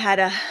ago, I had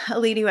a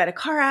lady who had a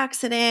car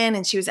accident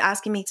and she was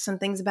asking me some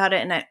things about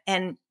it.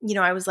 And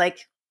I was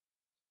like,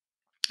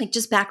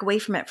 just back away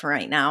from it for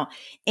right now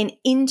and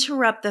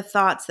interrupt the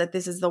thoughts that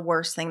this is the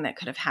worst thing that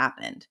could have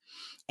happened.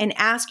 And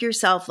ask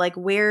yourself, like,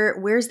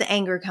 where's the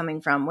anger coming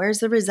from? Where's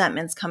the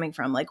resentments coming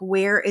from? Like,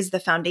 where is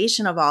the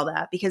foundation of all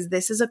that? Because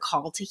this is a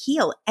call to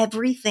heal.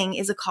 Everything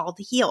is a call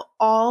to heal.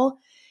 All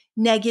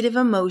negative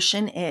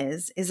emotion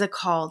is a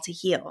call to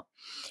heal.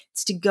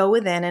 It's to go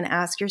within and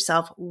ask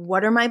yourself,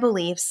 what are my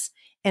beliefs?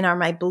 And are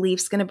my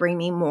beliefs going to bring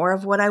me more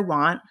of what I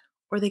want?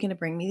 Or are they going to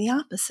bring me the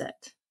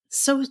opposite?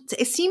 So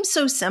it seems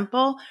so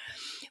simple,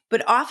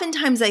 but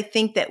oftentimes I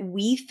think that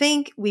we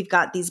think we've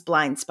got these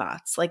blind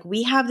spots. Like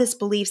we have this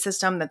belief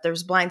system that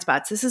there's blind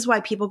spots. This is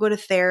why people go to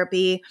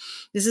therapy.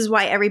 This is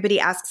why everybody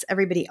asks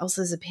everybody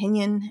else's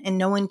opinion and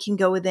no one can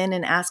go within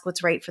and ask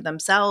what's right for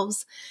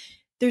themselves.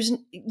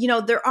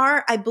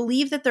 I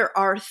believe that there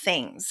are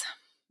things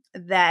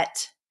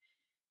that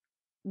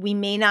we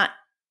may not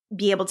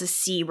be able to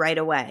see right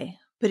away,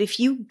 But if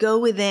you go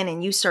within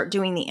and you start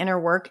doing the inner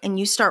work and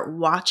you start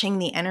watching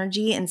the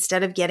energy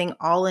instead of getting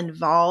all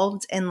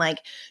involved and like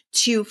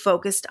too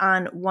focused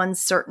on one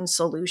certain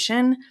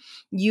solution,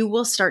 you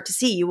will start to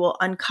see, you will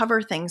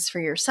uncover things for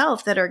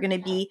yourself that are going to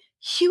be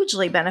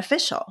hugely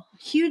beneficial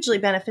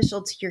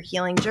to your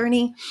healing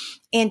journey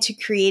and to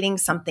creating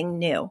something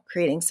new,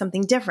 creating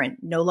something different,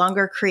 no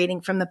longer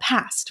creating from the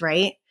past,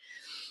 right?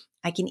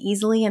 I can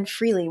easily and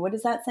freely, what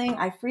is that saying?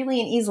 I freely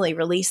and easily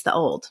release the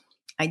old.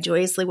 I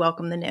joyously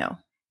welcome the new.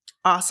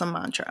 Awesome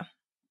mantra.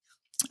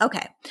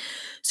 Okay.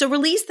 So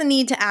release the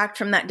need to act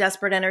from that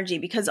desperate energy,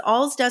 because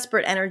all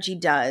desperate energy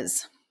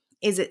does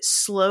is it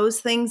slows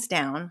things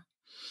down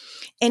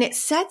and it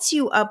sets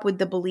you up with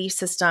the belief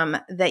system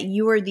that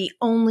you are the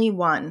only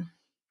one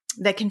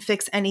that can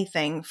fix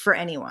anything for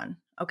anyone.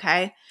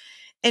 Okay.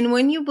 And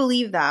when you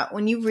believe that,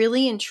 when you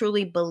really and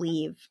truly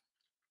believe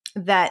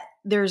that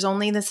there's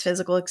only this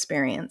physical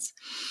experience,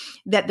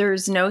 that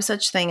there's no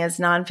such thing as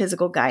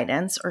non-physical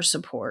guidance or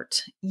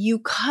support, you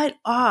cut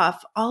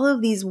off all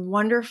of these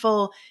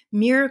wonderful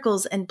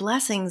miracles and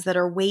blessings that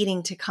are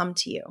waiting to come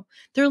to you.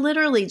 They're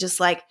literally just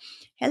like,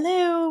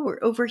 hello, we're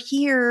over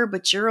here,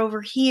 but you're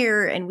over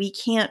here and we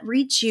can't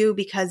reach you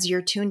because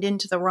you're tuned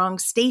into the wrong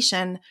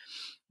station.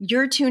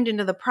 You're tuned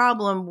into the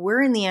problem.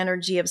 We're in the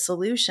energy of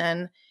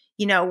solution.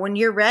 When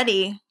you're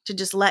ready to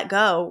just let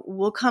go,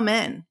 we'll come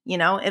in.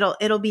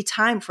 It'll be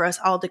time for us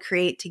all to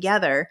create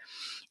together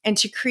and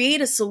to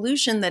create a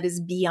solution that is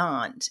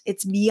beyond.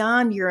 It's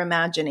beyond your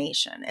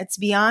imagination. It's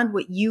beyond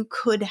what you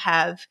could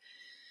have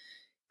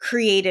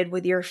created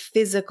with your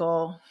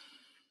physical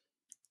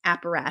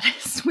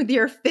apparatus, with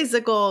your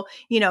physical,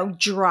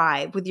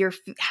 drive, with your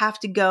have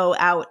to go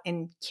out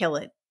and kill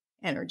it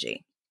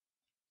energy.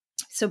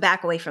 So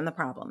back away from the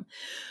problem.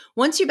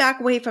 Once you back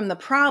away from the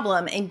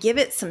problem and give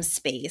it some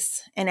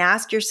space and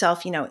ask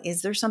yourself,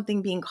 is there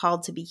something being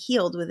called to be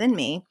healed within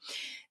me?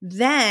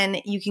 Then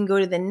you can go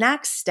to the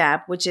next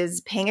step, which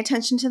is paying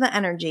attention to the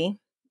energy,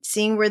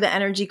 seeing where the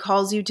energy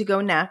calls you to go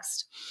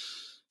next,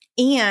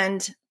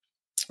 and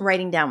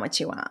writing down what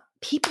you want.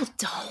 People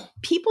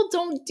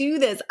don't do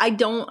this. I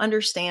don't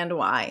understand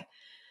why.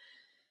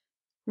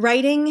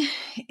 Writing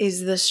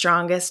is the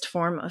strongest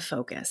form of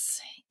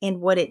focus. And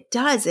what it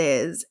does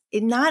is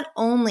it not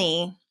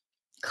only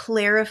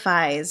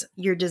clarifies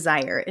your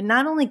desire, it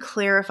not only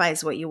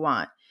clarifies what you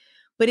want,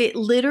 but it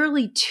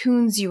literally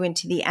tunes you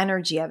into the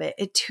energy of it.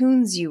 It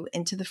tunes you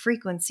into the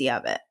frequency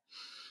of it.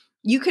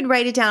 You could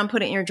write it down,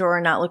 put it in your drawer,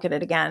 and not look at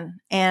it again.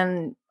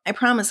 And I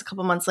promise a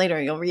couple months later,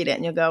 you'll read it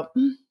and you'll go,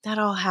 that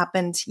all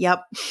happened.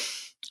 Yep.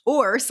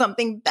 Or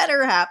something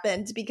better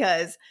happened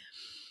because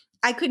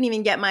I couldn't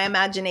even get my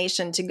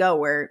imagination to go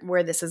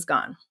where this has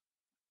gone.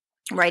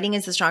 Writing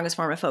is the strongest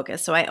form of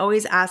focus. So I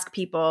always ask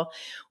people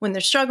when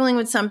they're struggling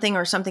with something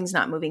or something's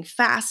not moving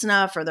fast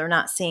enough or they're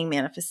not seeing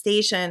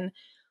manifestation,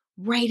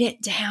 write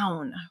it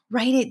down.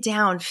 Write it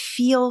down.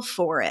 Feel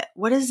for it.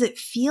 What does it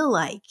feel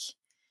like?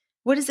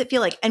 What does it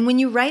feel like? And when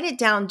you write it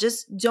down,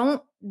 just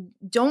don't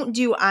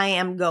do I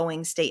am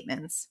going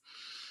statements.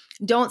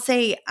 Don't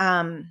say,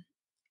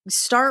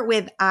 start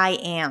with I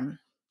am.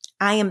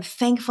 I am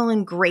thankful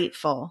and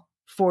grateful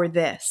for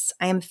this.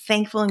 I am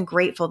thankful and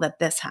grateful that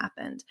this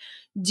happened.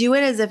 Do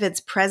it as if it's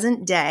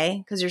present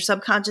day, because your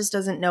subconscious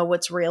doesn't know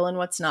what's real and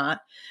what's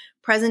not.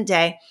 Present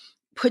day.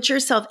 Put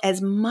yourself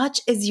as much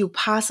as you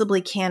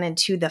possibly can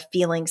into the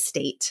feeling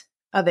state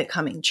of it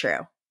coming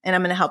true. And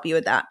I'm going to help you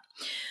with that.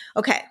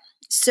 Okay.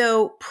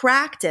 So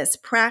practice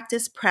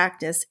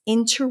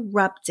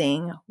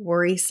interrupting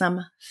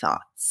worrisome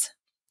thoughts,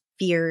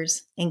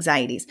 fears,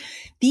 anxieties.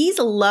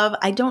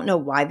 I don't know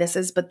why this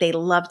is, but they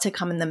love to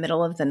come in the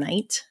middle of the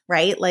night,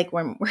 right? Like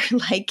when we're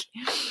like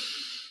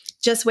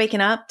just waking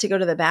up to go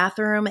to the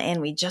bathroom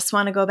and we just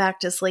want to go back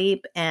to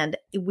sleep, and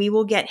we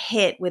will get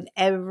hit with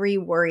every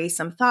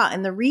worrisome thought.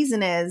 And the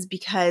reason is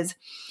because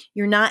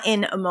you're not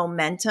in a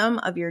momentum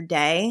of your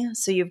day.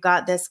 So you've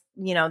got this,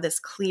 this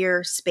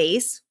clear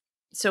space.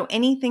 So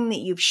anything that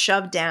you've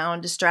shoved down,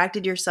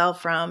 distracted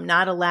yourself from,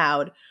 not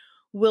allowed,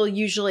 will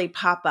usually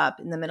pop up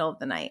in the middle of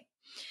the night.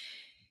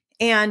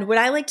 And what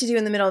I like to do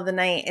in the middle of the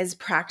night is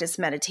practice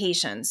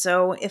meditation.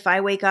 So if I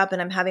wake up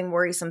and I'm having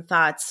worrisome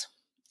thoughts,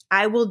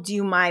 I will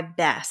do my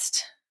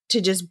best to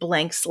just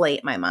blank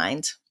slate my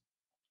mind.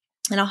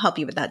 And I'll help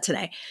you with that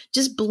today.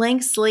 Just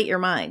blank slate your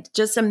mind.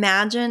 Just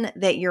imagine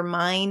that your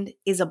mind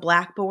is a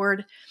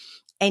blackboard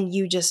and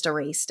you just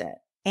erased it.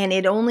 And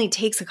it only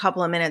takes a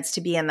couple of minutes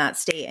to be in that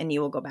state and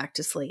you will go back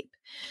to sleep.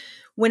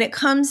 When it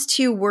comes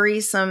to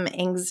worrisome,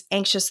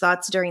 anxious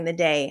thoughts during the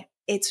day,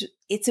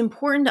 it's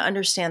important to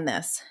understand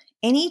this.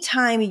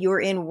 Anytime you're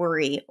in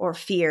worry or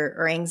fear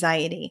or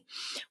anxiety,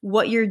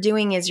 what you're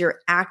doing is you're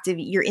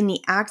in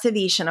the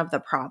activation of the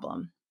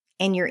problem,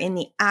 and you're in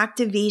the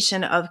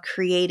activation of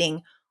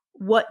creating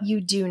what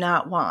you do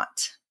not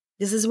want.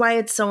 This is why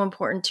it's so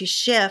important to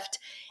shift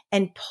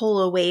and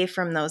pull away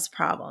from those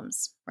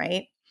problems,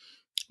 right?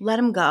 Let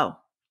them go.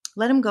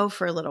 Let them go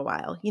for a little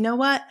while. You know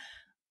what?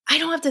 I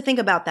don't have to think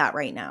about that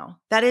right now.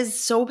 That is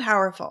so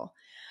powerful.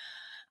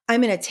 I'm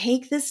going to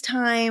take this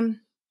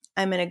time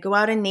I'm going to go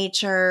out in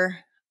nature.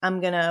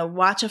 I'm going to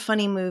watch a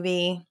funny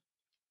movie.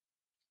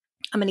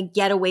 I'm going to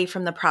get away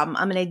from the problem.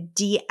 I'm going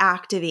to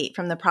deactivate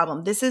from the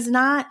problem. This is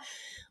not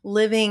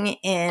living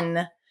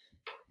in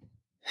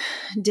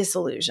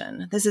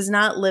disillusion. This is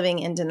not living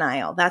in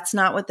denial. That's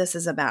not what this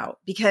is about.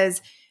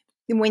 Because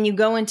when you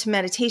go into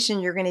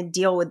meditation, you're going to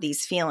deal with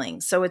these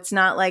feelings. So it's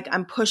not like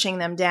I'm pushing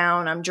them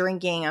down, I'm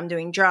drinking, I'm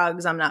doing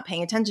drugs, I'm not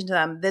paying attention to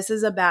them. This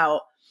is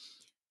about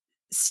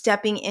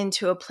stepping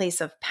into a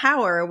place of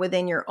power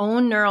within your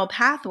own neural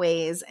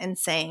pathways and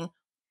saying,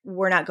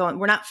 we're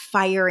not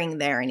firing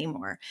there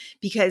anymore.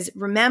 Because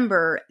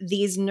remember,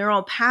 these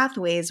neural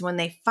pathways, when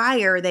they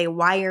fire, they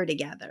wire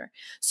together.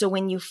 So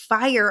when you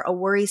fire a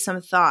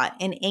worrisome thought,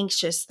 an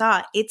anxious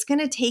thought, it's going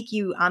to take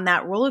you on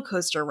that roller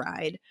coaster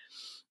ride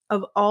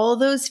of all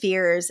those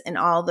fears and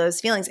all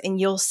those feelings, and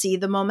you'll see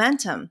the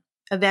momentum.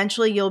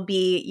 Eventually you'll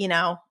be,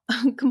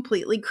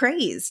 completely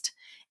crazed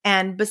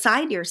and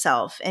beside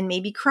yourself and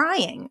maybe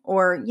crying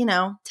or,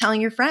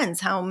 telling your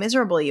friends how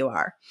miserable you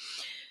are.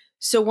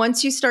 So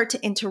once you start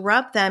to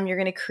interrupt them, you're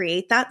going to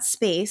create that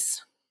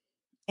space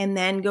and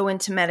then go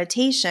into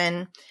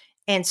meditation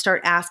and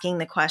start asking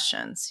the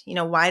questions.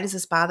 Why does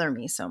this bother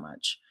me so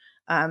much?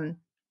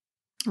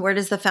 Where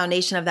does the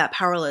foundation of that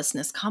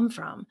powerlessness come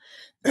from?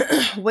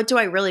 What do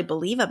I really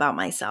believe about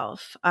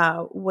myself?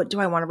 What do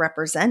I want to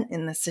represent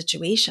in this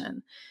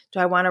situation? Do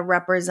I want to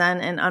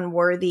represent an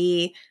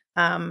unworthy,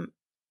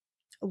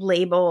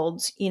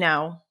 labeled,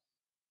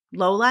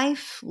 low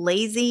life,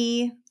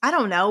 lazy, I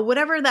don't know,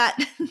 whatever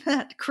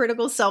that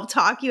critical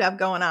self-talk you have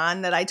going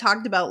on that I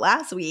talked about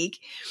last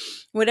week,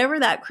 whatever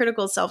that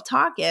critical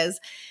self-talk is,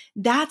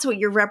 that's what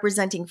you're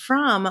representing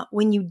from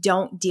when you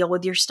don't deal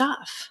with your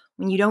stuff,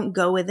 when you don't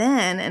go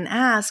within and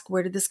ask,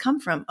 where did this come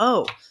from?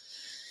 Oh,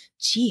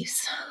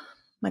 geez,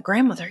 my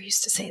grandmother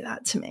used to say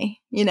that to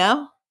me,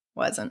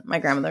 Wasn't. My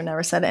grandmother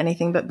never said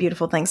anything but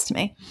beautiful things to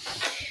me.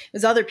 It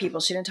was other people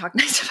she didn't talk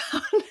nice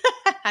about.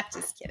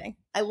 Just kidding.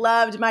 I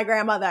loved my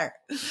grandmother.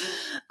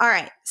 All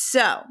right.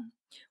 So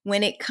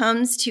when it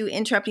comes to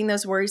interrupting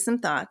those worrisome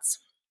thoughts,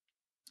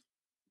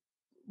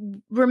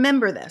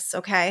 remember this,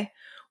 okay?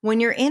 When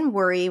you're in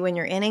worry, when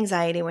you're in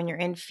anxiety, when you're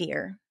in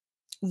fear,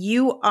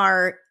 you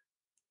are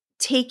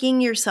taking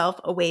yourself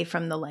away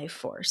from the life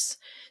force.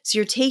 So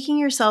you're taking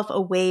yourself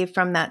away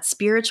from that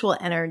spiritual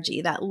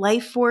energy, that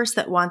life force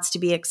that wants to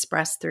be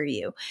expressed through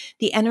you,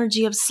 the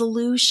energy of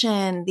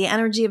solution, the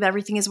energy of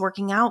everything is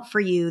working out for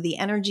you, the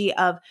energy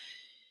of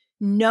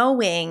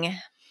knowing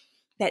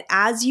that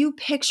as you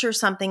picture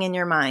something in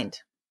your mind,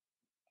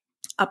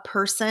 a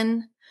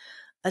person,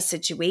 a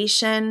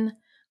situation,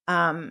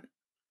 a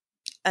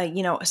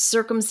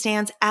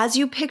circumstance, as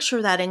you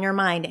picture that in your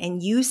mind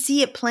and you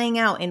see it playing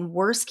out in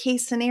worst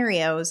case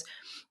scenarios,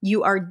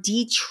 you are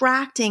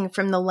detracting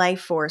from the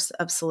life force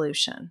of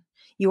solution.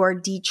 You are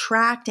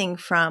detracting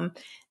from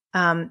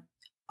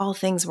all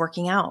things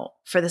working out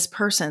for this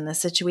person,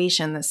 this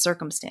situation, this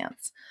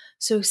circumstance.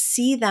 So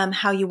see them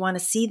how you want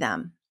to see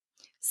them.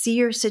 See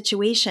your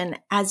situation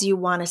as you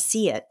want to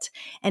see it.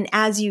 And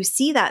as you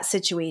see that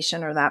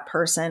situation or that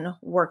person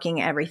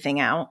working everything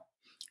out,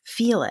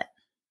 feel it.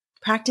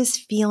 Practice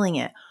feeling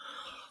it.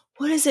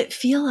 What does it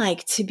feel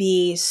like to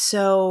be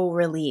so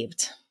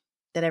relieved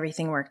that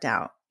everything worked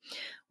out?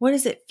 What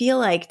does it feel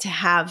like to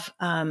have,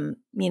 my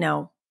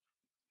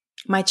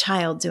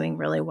child doing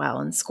really well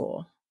in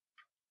school?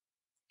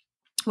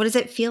 What does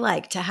it feel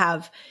like to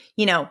have,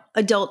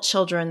 adult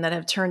children that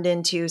have turned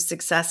into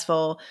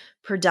successful,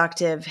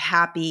 productive,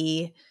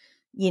 happy,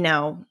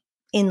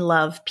 in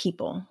love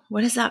people?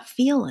 What does that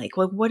feel like?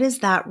 What is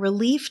that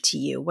relief to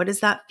you? What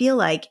does that feel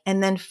like?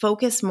 And then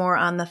focus more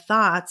on the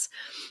thoughts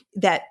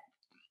that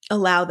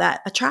allow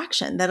that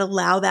attraction, that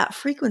allow that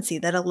frequency,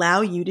 that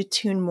allow you to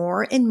tune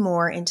more and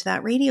more into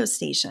that radio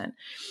station.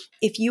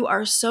 If you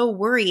are so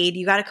worried,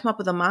 you got to come up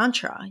with a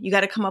mantra. You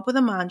got to come up with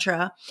a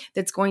mantra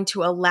that's going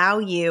to allow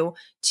you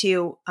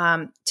to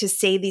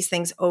say these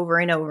things over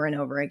and over and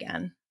over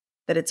again,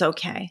 that it's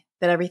okay,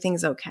 that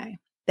everything's okay,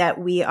 that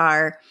we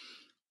are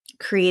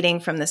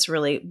creating from this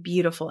really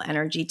beautiful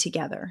energy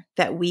together,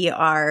 that we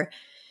are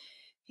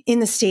in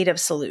the state of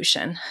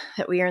solution,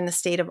 that we are in the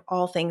state of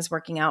all things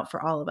working out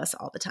for all of us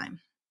all the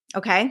time.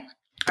 Okay?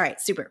 All right,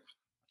 super.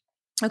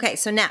 Okay,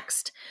 so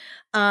next,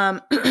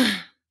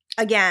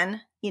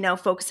 again,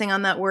 focusing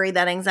on that worry,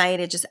 that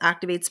anxiety, it just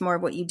activates more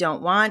of what you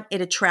don't want.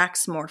 It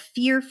attracts more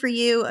fear for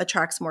you,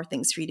 attracts more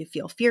things for you to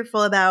feel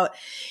fearful about.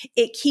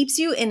 It keeps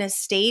you in a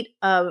state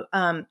of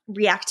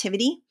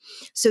reactivity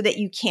so that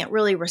you can't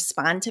really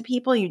respond to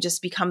people. You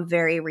just become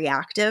very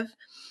reactive.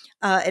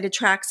 It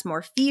attracts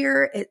more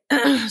fear. It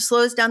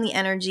slows down the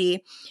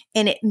energy,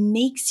 and it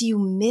makes you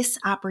miss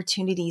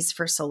opportunities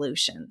for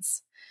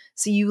solutions.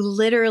 So you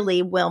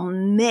literally will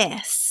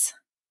miss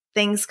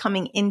things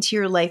coming into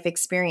your life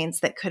experience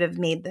that could have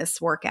made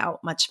this work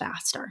out much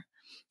faster.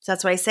 So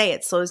that's why I say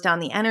it slows down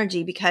the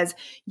energy, because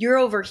you're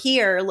over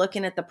here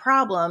looking at the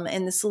problem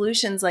and the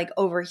solution's like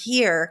over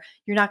here,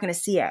 you're not going to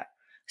see it.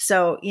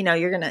 So,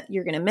 you're going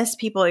to miss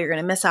people, you're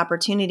going to miss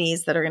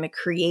opportunities that are going to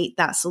create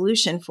that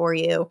solution for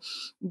you,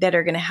 that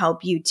are going to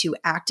help you to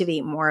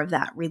activate more of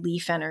that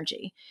relief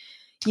energy.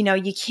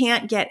 You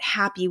can't get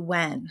happy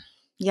when.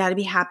 You got to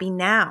be happy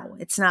now.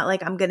 It's not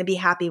like I'm going to be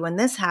happy when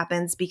this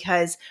happens,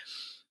 because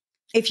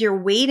if you're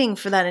waiting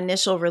for that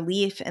initial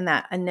relief and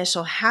that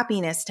initial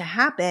happiness to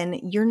happen,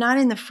 you're not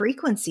in the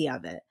frequency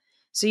of it.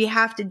 So you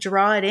have to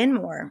draw it in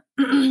more.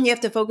 You have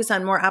to focus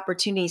on more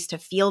opportunities to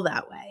feel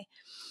that way.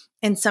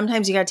 And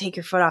sometimes you got to take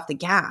your foot off the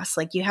gas.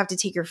 Like, you have to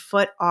take your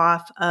foot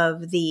off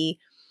of the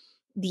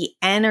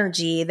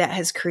energy that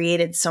has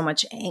created so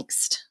much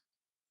angst,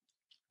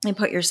 and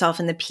put yourself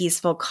in the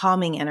peaceful,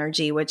 calming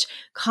energy, which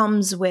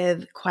comes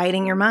with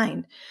quieting your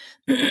mind.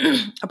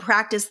 A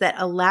practice that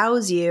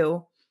allows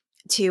you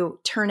to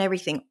turn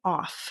everything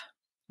off.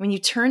 When you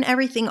turn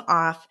everything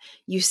off,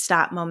 you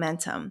stop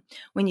momentum.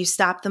 When you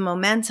stop the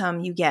momentum,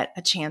 you get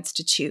a chance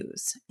to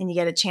choose. And you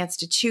get a chance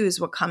to choose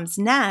what comes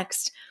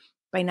next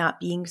by not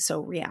being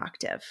so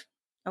reactive.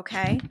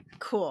 Okay,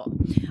 cool.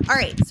 All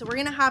right, so we're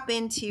going to hop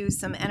into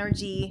some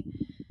energy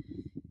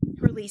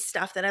release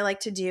stuff that I like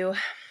to do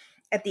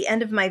at the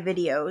end of my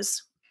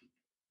videos.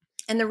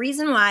 And the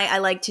reason why I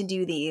like to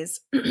do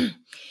these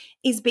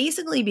is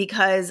basically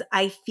because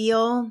I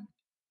feel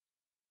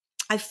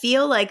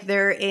like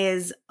there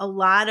is a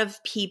lot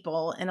of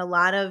people and a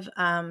lot of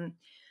a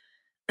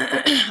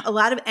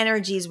lot of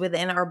energies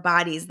within our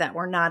bodies that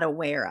we're not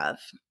aware of.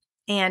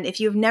 And if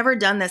you've never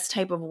done this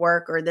type of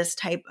work, or this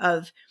type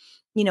of,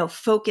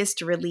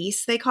 focused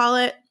release, they call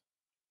it,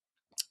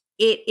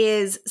 it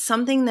is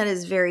something that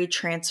is very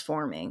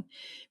transforming.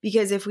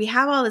 Because if we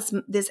have all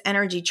this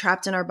energy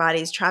trapped in our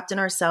bodies, trapped in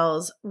our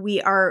cells,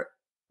 we are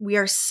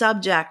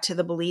subject to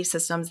the belief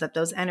systems that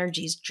those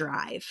energies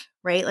drive,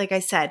 right? Like I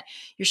said,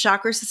 your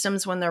chakra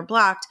systems, when they're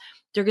blocked,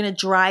 they're going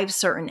to drive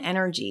certain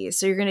energies.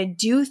 So you're going to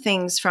do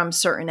things from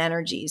certain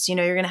energies.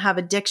 You're going to have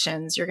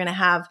addictions. You're going to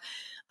have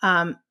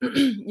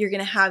you're going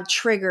to have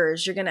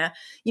triggers. You're going to,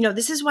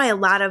 this is why a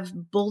lot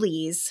of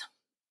bullies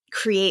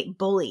create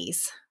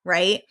bullies,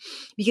 right?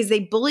 Because they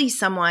bully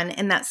someone,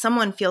 and that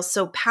someone feels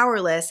so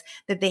powerless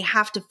that they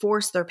have to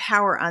force their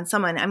power on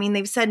someone. I mean,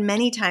 they've said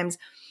many times,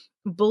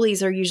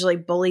 bullies are usually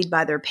bullied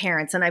by their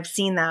parents. And I've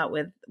seen that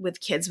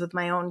with kids, with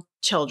my own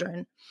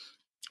children,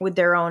 with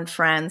their own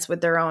friends,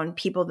 with their own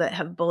people that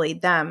have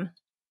bullied them.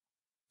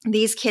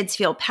 These kids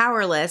feel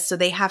powerless, so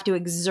they have to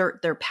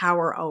exert their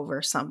power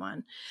over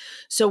someone.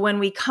 So when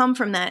we come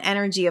from that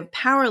energy of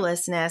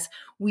powerlessness,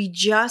 we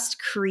just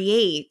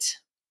create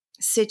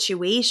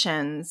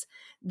situations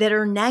that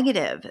are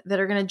negative, that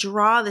are going to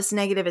draw this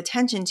negative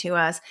attention to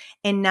us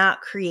and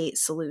not create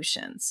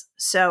solutions.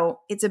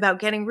 So it's about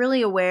getting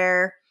really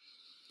aware,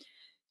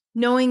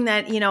 knowing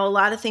that, a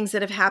lot of things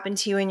that have happened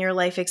to you in your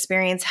life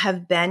experience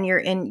have been your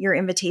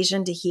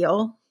invitation to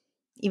heal,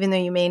 even though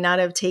you may not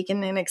have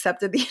taken and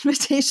accepted the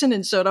invitation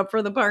and showed up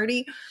for the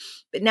party.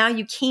 But now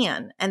you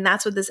can. And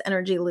that's what this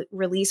energy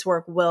release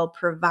work will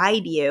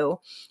provide you,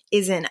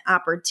 is an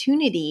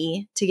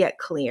opportunity to get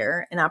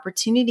clear, an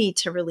opportunity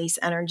to release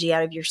energy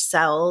out of your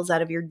cells,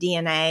 out of your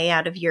DNA,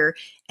 out of your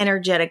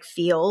energetic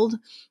field,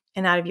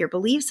 and out of your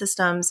belief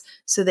systems,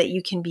 so that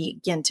you can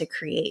begin to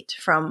create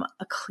from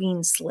a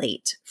clean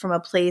slate, from a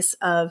place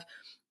of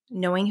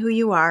knowing who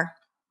you are,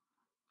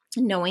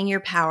 knowing your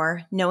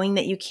power, knowing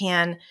that you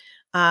can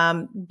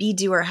be,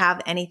 do, or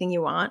have anything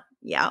you want.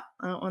 Yeah,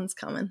 that one's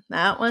coming.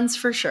 That one's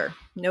for sure.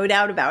 No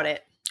doubt about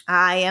it.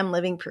 I am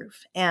living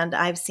proof, and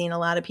I've seen a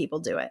lot of people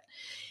do it.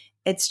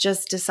 It's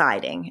just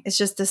deciding. It's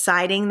just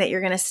deciding that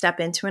you're going to step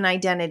into an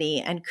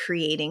identity and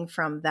creating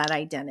from that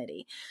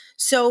identity.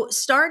 So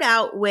start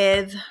out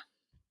with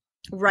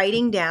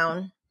writing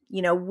down,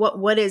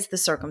 what is the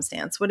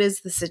circumstance? What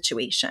is the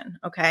situation?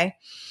 Okay.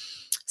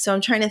 So I'm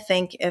trying to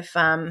think if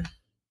I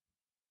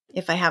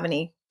have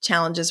any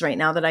challenges right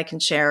now that I can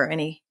share,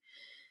 any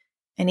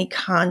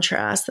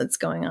contrast that's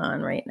going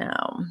on right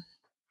now. I'm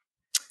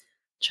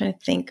trying to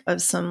think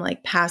of some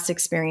past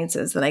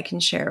experiences that I can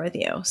share with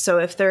you. So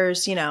if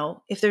there's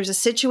a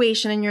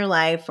situation in your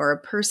life or a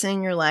person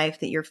in your life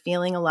that you're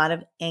feeling a lot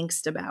of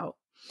angst about,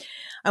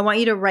 I want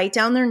you to write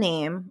down their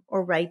name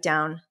or write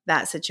down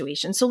that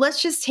situation. So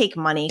let's just take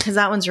money, because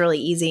that one's really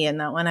easy, and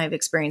that one I've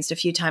experienced a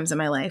few times in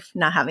my life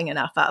not having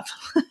enough of.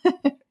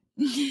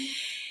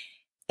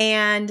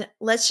 And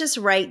let's just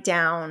write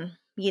down,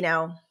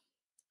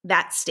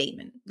 that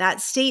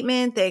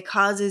statement that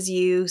causes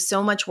you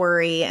so much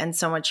worry and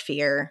so much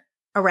fear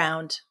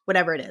around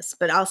whatever it is.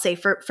 But I'll say,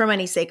 for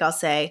money's sake, I'll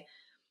say,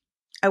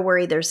 I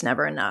worry there's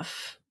never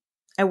enough.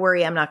 I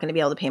worry I'm not going to be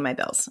able to pay my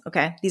bills.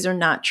 Okay. These are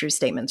not true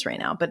statements right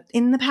now, but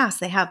in the past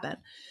they have been.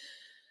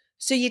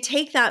 So you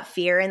take that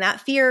fear, and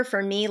that fear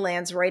for me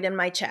lands right in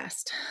my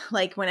chest.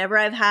 Like whenever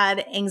I've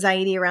had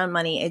anxiety around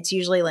money, it's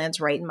usually lands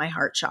right in my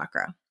heart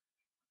chakra,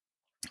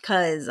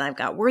 because I've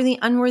got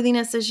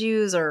unworthiness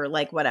issues or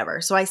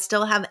whatever. So I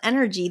still have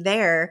energy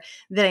there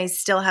that I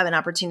still have an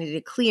opportunity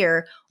to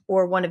clear,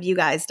 or one of you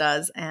guys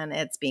does, and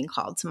it's being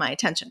called to my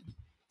attention.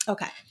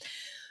 Okay.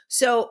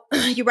 So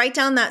you write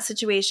down that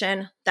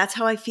situation. That's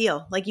how I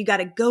feel. Like you got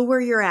to go where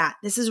you're at.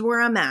 This is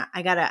where I'm at.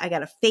 I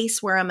gotta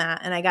face where I'm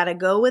at, and I got to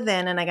go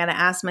within, and I got to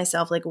ask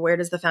myself, like, where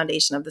does the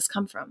foundation of this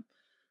come from?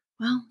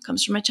 Well, it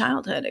comes from my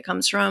childhood. It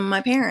comes from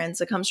my parents.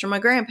 It comes from my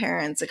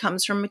grandparents. It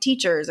comes from my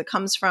teachers. It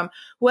comes from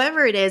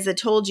whoever it is that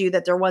told you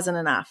that there wasn't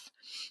enough,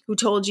 who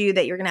told you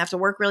that you're going to have to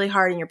work really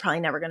hard and you're probably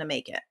never going to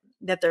make it,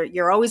 that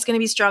you're always going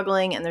to be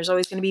struggling and there's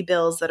always going to be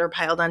bills that are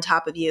piled on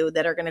top of you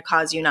that are going to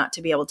cause you not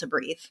to be able to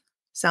breathe.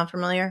 Sound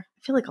familiar?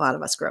 I feel like a lot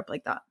of us grew up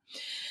like that.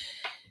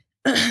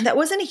 That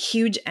wasn't a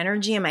huge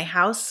energy in my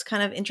house,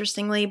 kind of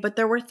interestingly, but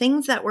there were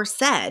things that were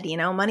said,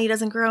 money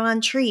doesn't grow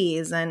on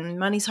trees and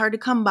money's hard to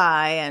come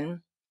by,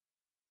 and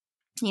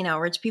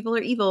rich people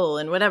are evil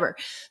and whatever.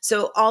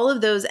 So all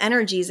of those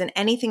energies and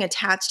anything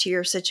attached to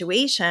your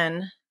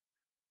situation,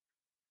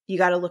 you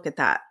got to look at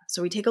that.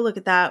 So we take a look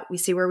at that. We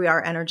see where we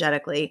are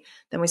energetically.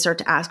 Then we start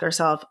to ask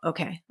ourselves,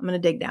 okay, I'm going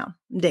to dig down.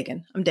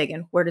 I'm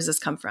digging. Where does this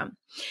come from?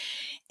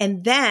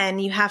 And then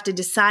you have to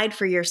decide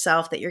for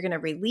yourself that you're going to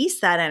release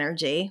that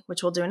energy,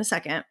 which we'll do in a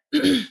second.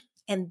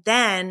 And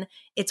then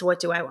it's, what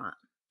do I want?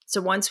 So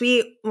once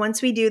we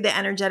do the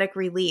energetic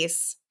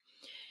release,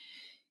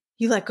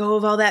 you let go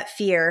of all that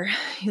fear.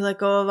 You let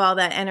go of all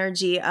that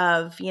energy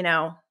of,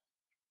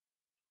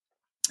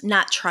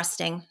 not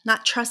trusting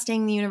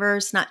the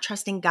universe, not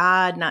trusting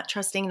God, not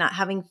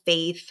having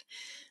faith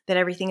that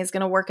everything is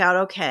going to work out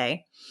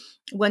okay.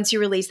 Once you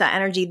release that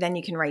energy, then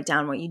you can write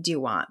down what you do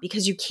want,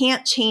 because you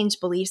can't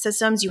change belief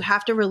systems. You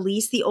have to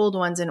release the old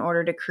ones in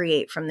order to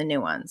create from the new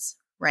ones,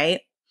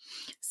 right?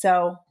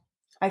 So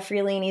I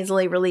freely and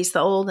easily release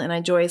the old and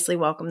I joyously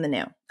welcome the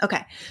new.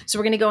 Okay, so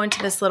we're going to go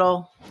into this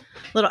little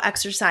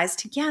exercise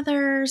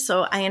together.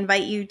 So I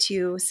invite you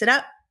to sit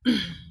up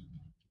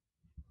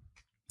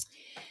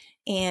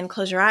and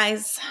close your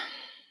eyes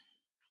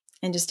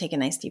and just take a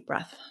nice deep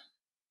breath.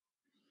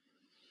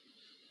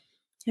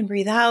 And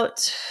breathe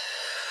out.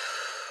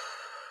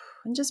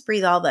 And just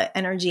breathe all the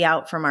energy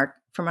out from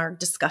our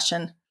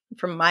discussion,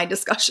 from my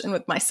discussion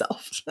with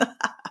myself.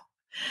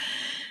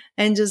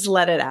 And just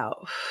let it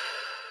out.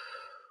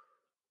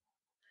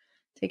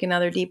 Take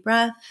another deep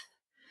breath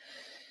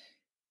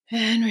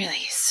and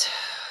release.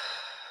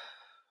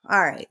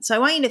 All right. So I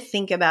want you to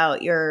think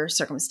about your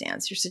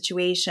circumstance, your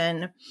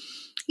situation,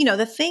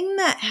 the thing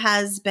that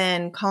has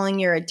been calling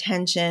your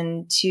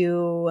attention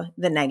to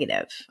the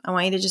negative. I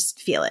want you to just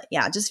feel it.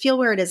 Yeah. Just feel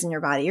where it is in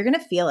your body. You're going to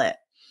feel it.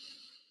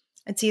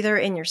 It's either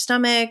in your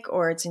stomach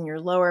or it's in your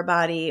lower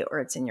body or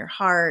it's in your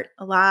heart.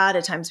 A lot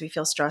of times we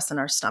feel stress in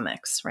our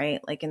stomachs, right?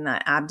 Like in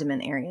that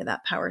abdomen area,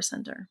 that power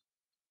center.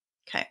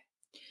 Okay.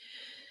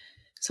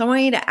 So I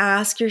want you to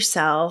ask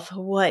yourself,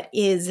 what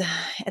is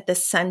at the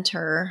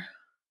center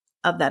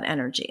of that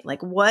energy?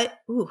 Like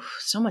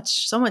so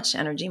much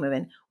energy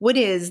moving. What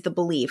is the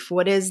belief?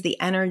 What is the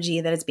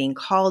energy that is being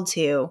called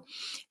to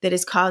that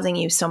is causing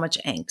you so much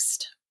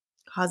angst,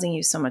 causing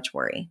you so much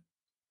worry?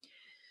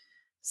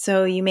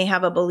 So you may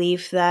have a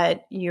belief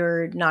that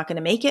you're not going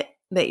to make it,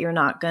 that you're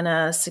not going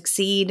to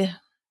succeed,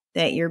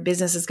 that your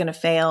business is going to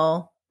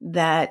fail,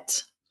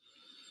 that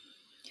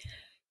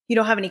you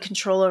don't have any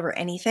control over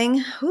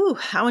anything. Ooh,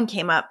 that one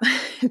came up.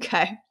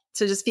 Okay.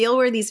 So just feel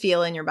where these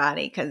feel in your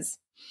body, because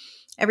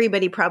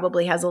everybody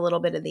probably has a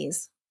little bit of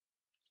these.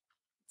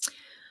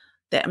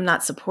 That I'm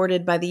not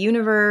supported by the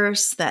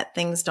universe, that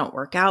things don't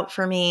work out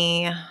for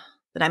me,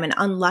 that I'm an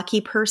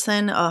unlucky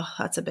person. Oh,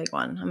 that's a big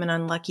one. I'm an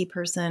unlucky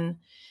person.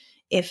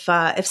 If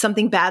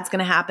something bad's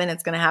going to happen,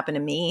 it's going to happen to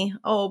me.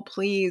 Oh,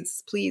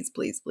 please, please,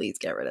 please, please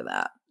get rid of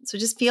that. So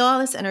just feel all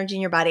this energy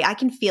in your body. I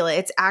can feel it.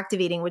 It's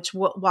activating, which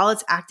while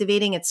it's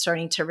activating, it's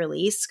starting to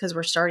release because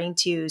we're starting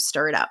to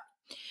stir it up.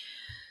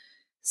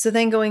 So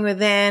then going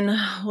within,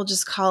 we'll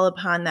just call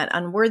upon that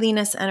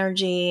unworthiness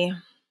energy,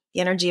 the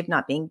energy of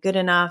not being good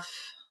enough,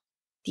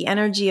 the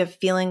energy of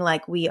feeling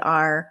like we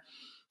are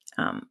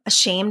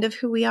ashamed of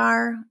who we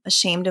are,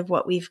 ashamed of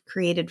what we've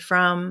created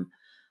from.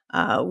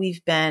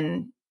 We've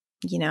been,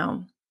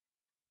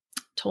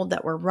 told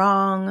that we're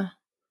wrong,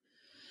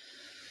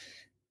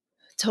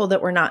 told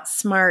that we're not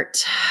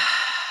smart,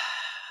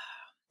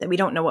 that we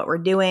don't know what we're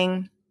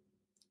doing,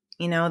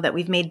 that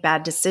we've made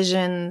bad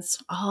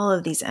decisions, all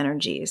of these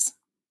energies.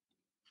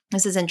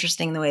 This is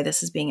interesting the way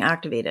this is being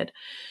activated.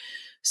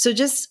 So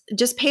just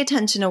pay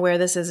attention to where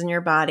this is in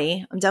your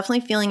body. I'm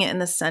definitely feeling it in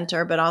the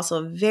center, but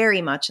also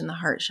very much in the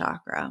heart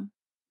chakra.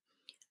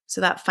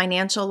 So that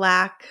financial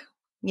lack,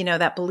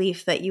 that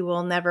belief that you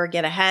will never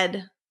get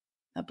ahead,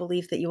 that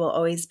belief that you will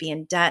always be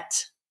in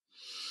debt,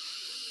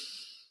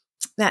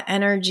 that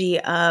energy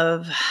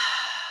of,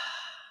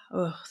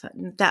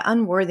 that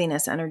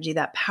unworthiness energy,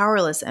 that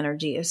powerless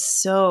energy is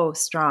so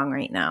strong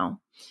right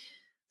now.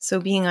 So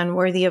being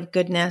unworthy of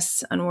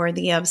goodness,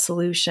 unworthy of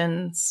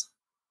solutions,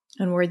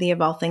 unworthy of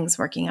all things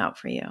working out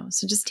for you.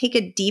 So just take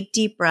a deep,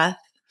 deep breath.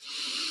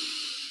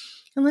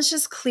 And let's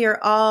just clear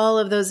all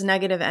of those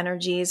negative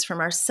energies from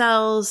our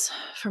cells,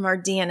 from our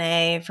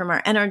DNA, from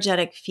our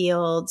energetic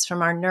fields,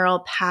 from our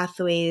neural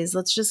pathways.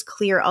 Let's just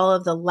clear all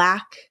of the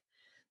lack,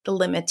 the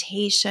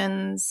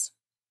limitations,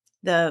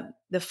 the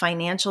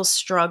financial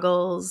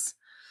struggles,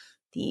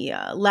 the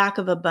lack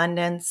of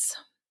abundance,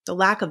 the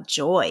lack of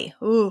joy.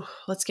 Ooh,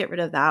 let's get rid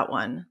of that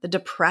one. The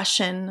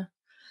depression,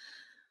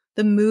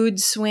 the mood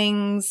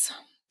swings,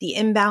 the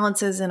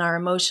imbalances in our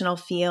emotional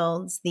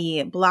fields,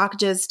 the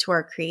blockages to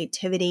our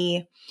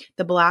creativity,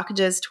 the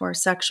blockages to our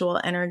sexual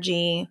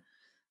energy,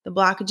 the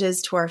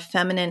blockages to our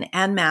feminine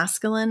and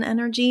masculine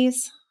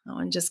energies. That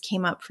one just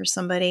came up for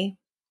somebody.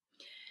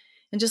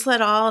 And just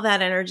let all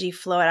that energy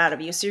flow out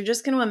of you. So you're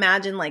just going to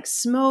imagine like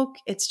smoke.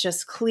 It's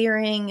just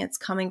clearing. It's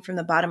coming from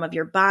the bottom of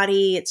your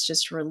body. It's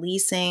just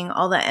releasing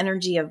all the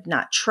energy of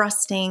not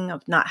trusting,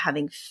 of not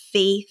having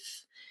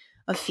faith,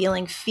 of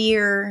feeling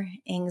fear,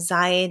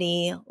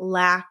 anxiety,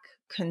 lack,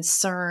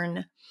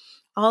 concern,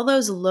 all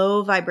those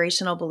low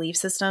vibrational belief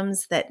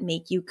systems that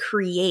make you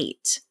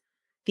create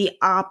the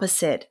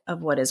opposite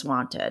of what is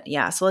wanted.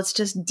 Yeah. So let's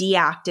just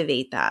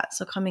deactivate that.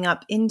 So coming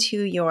up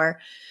into your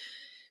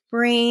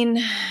brain,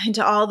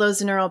 into all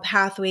those neural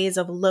pathways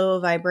of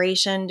low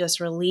vibration, just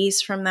release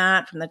from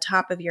that, from the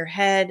top of your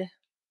head,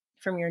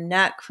 from your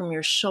neck, from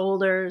your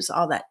shoulders,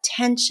 all that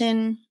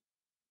tension,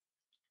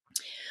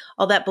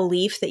 all that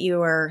belief that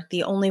you are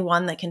the only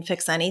one that can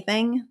fix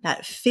anything,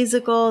 that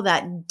physical,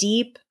 that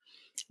deep,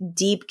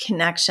 deep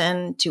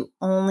connection to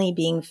only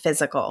being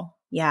physical.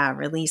 Yeah,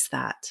 release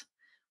that.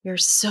 We are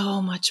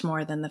so much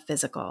more than the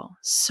physical,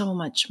 so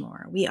much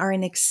more. We are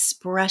an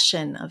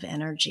expression of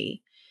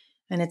energy.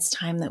 And it's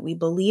time that we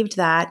believed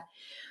that,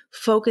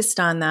 focused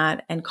on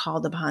that, and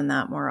called upon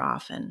that more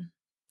often.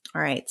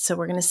 All right, so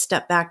we're going to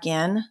step back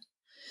in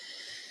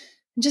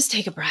and just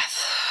take a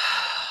breath.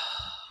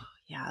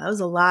 Yeah, that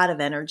was a lot of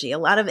energy, a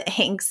lot of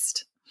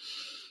angst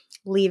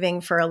leaving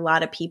for a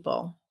lot of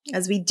people.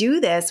 As we do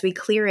this, we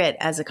clear it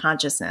as a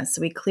consciousness.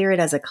 So we clear it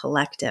as a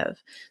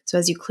collective. So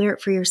as you clear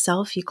it for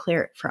yourself, you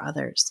clear it for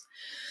others.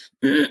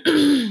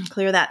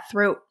 Clear that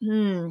throat.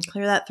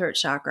 Clear that throat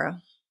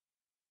chakra.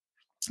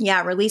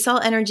 Yeah, release all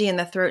energy in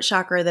the throat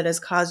chakra that has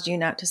caused you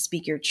not to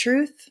speak your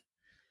truth,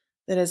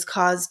 that has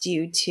caused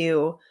you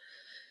to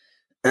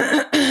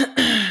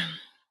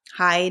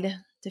hide,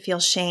 to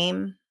feel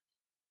shame,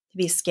 to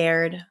be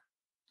scared,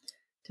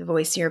 to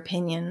voice your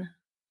opinion.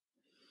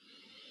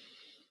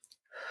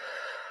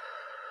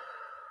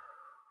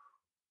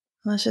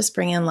 Let's just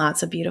bring in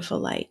lots of beautiful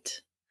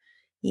light.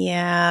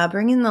 Yeah,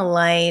 bring in the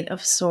light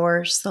of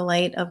Source, the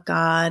light of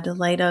God, the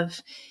light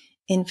of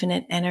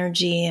infinite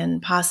energy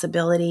and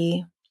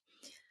possibility,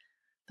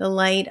 the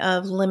light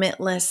of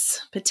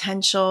limitless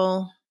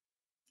potential,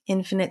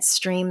 infinite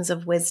streams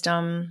of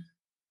wisdom,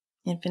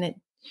 infinite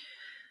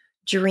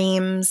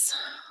dreams,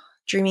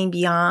 dreaming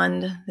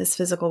beyond this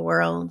physical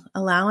world,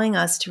 allowing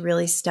us to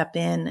really step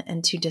in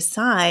and to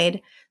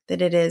decide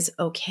that it is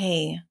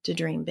okay to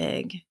dream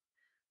big,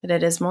 that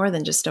it is more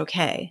than just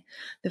okay.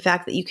 The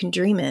fact that you can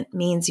dream it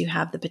means you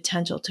have the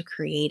potential to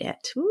create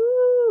it.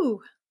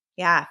 Woo!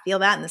 Yeah, feel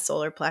that in the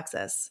solar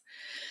plexus.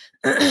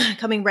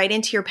 Coming right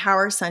into your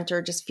power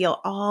center, just feel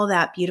all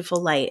that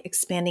beautiful light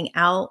expanding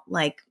out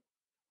like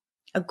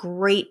a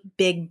great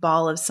big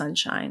ball of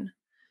sunshine.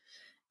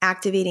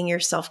 Activating your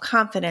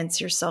self-confidence,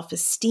 your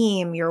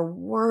self-esteem, your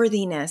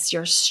worthiness,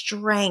 your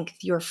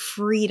strength, your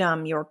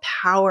freedom, your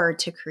power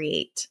to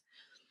create.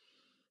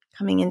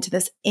 Coming into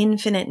this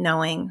infinite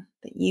knowing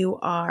that you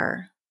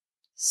are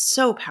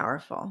so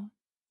powerful.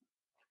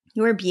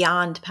 You are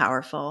beyond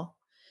powerful.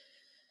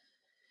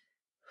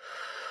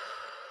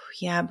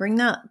 Yeah, bring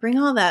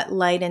all that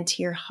light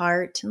into your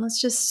heart and let's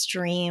just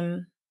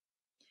stream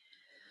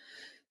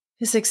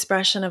this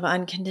expression of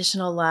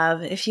unconditional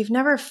love. If you've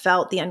never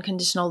felt the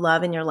unconditional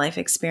love in your life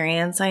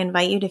experience, I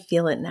invite you to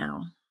feel it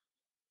now.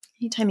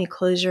 Anytime you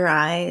close your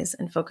eyes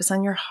and focus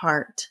on your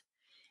heart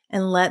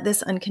and let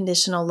this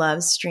unconditional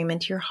love stream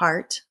into your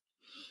heart,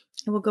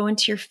 it will go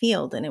into your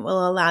field and it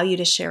will allow you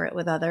to share it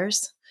with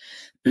others.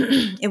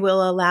 It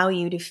will allow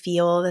you to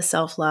feel the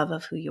self-love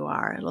of who you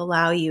are.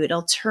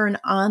 It'll turn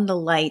on the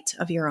light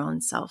of your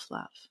own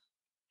self-love.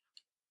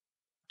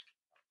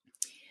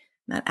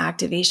 That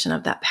activation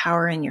of that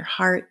power in your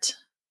heart,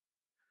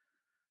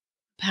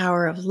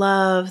 power of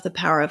love, the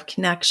power of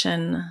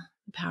connection,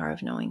 the power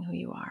of knowing who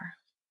you are.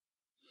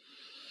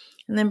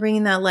 And then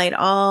bringing that light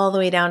all the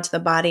way down to the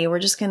body, we're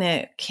just going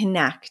to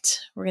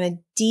connect. We're going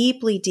to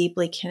deeply,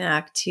 deeply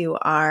connect to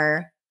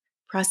our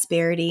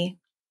prosperity,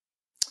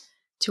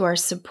 to our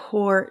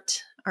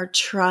support, our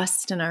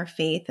trust, and our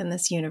faith in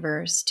this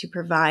universe to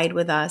provide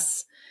with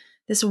us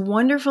this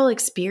wonderful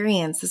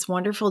experience, this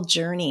wonderful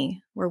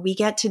journey where we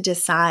get to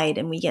decide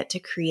and we get to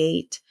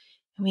create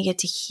and we get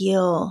to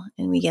heal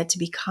and we get to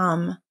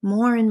become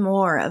more and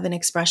more of an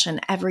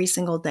expression every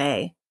single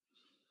day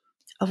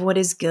of what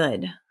is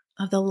good,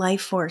 of the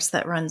life force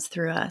that runs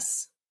through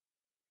us,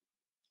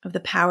 of the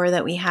power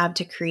that we have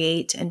to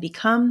create and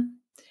become,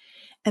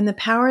 and the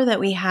power that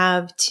we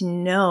have to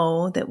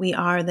know that we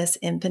are this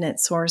infinite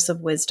source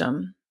of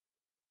wisdom,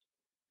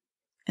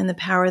 and the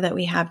power that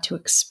we have to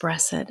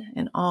express it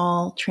in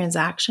all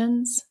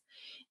transactions,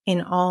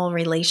 in all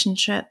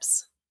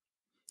relationships.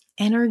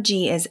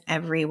 Energy is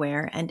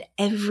everywhere and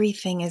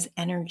everything is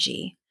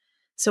energy.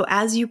 So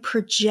as you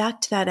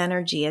project that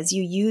energy, as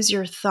you use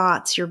your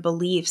thoughts, your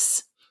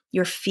beliefs,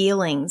 your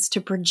feelings to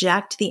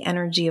project the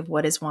energy of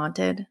what is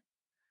wanted,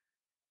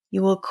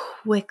 you will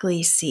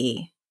quickly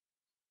see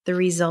the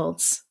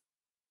results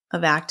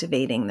of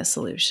activating the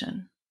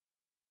solution.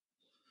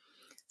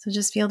 So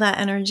just feel that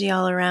energy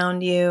all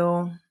around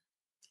you,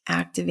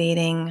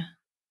 activating,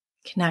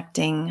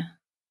 connecting,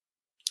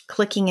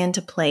 clicking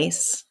into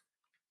place.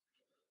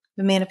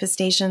 The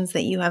manifestations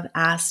that you have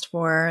asked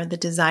for, the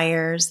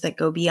desires that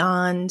go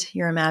beyond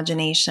your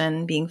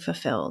imagination being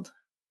fulfilled.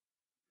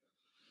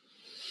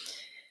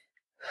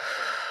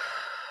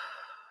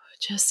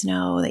 Just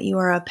know that you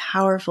are a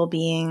powerful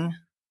being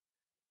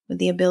with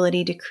the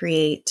ability to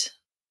create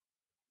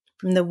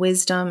from the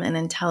wisdom and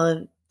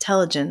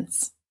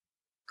intelligence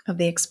of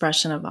the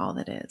expression of all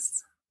that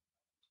is.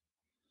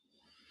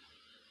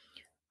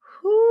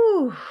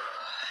 Whew.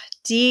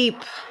 Deep.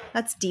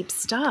 That's deep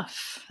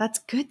stuff. That's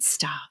good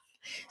stuff.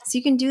 So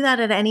you can do that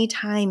at any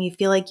time you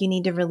feel like you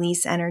need to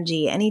release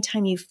energy,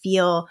 anytime you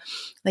feel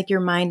like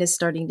your mind is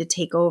starting to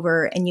take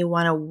over and you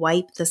want to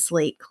wipe the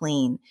slate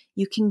clean.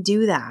 You can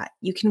do that.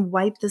 You can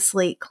wipe the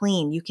slate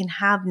clean. You can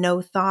have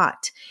no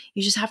thought.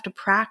 You just have to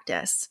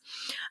practice.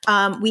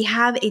 We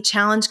have a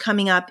challenge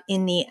coming up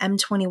in the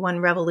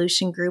M21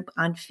 Revolution group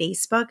on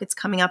Facebook. It's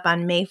coming up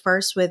on May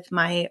 1st with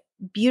my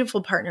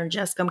beautiful partner,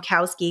 Jessica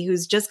Mkowski,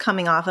 who's just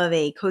coming off of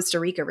a Costa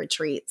Rica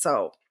retreat.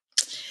 So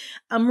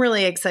I'm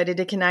really excited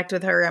to connect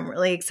with her. I'm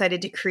really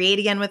excited to create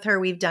again with her.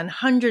 We've done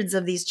hundreds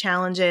of these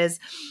challenges.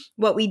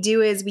 What we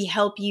do is we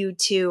help you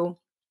to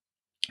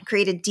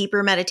create a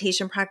deeper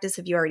meditation practice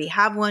if you already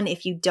have one.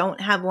 If you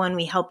don't have one,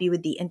 we help you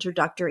with the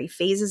introductory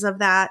phases of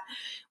that.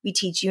 We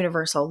teach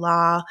universal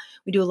law.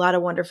 We do a lot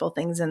of wonderful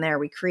things in there.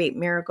 We create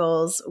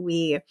miracles.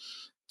 We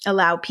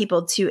allow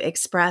people to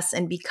express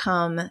and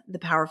become the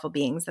powerful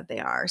beings that they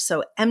are.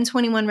 So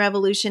M21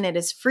 Revolution, it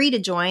is free to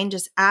join.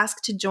 Just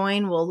ask to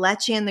join. We'll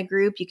let you in the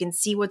group. You can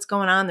see what's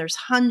going on. There's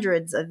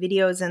hundreds of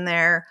videos in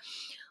there,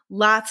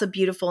 lots of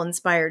beautiful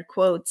inspired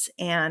quotes.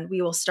 And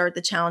we will start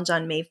the challenge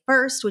on May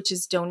 1st, which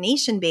is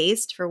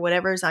donation-based for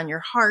whatever's on your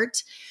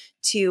heart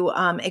to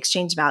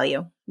exchange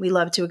value. We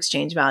love to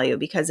exchange value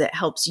because it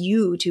helps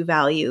you to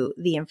value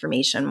the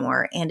information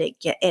more, and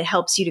it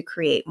helps you to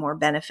create more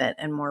benefit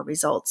and more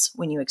results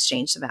when you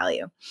exchange the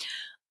value.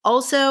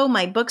 Also,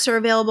 my books are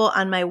available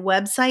on my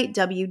website,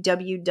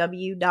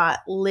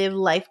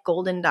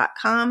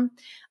 www.livelifegolden.com.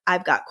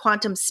 I've got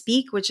Quantum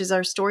Speak, which is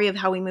our story of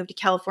how we moved to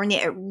California.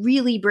 It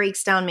really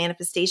breaks down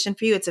manifestation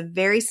for you. It's a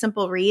very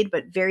simple read,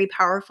 but very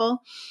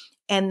powerful.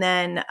 And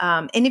then,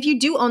 and if you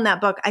do own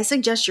that book, I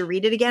suggest you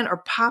read it again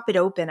or pop it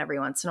open every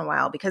once in a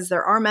while, because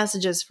there are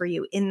messages for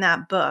you in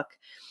that book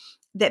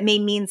that may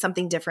mean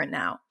something different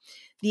now.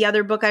 The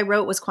other book I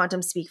wrote was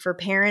Quantum Speak for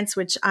Parents,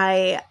 which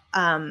I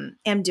am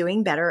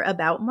doing better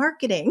about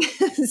marketing.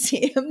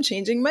 See, I'm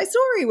changing my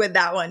story with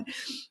that one.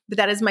 But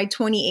that is my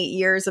 28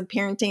 years of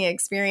parenting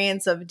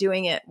experience of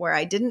doing it where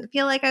I didn't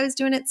feel like I was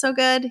doing it so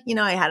good. You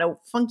know, I had a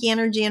funky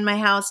energy in my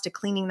house, to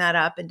cleaning that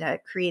up and to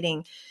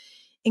creating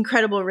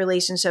incredible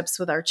relationships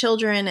with our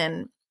children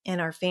and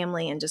our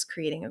family, and just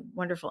creating a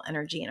wonderful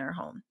energy in our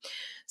home.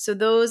 So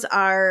those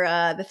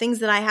are the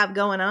things that I have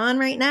going on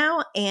right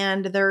now,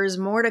 and there's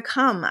more to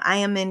come. I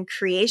am in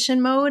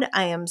creation mode.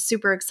 I am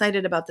super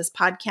excited about this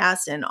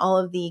podcast and all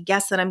of the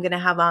guests that I'm going to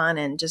have on,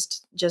 and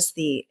just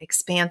the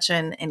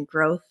expansion and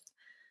growth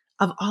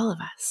of all of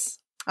us.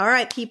 All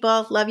right,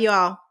 people. Love you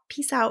all.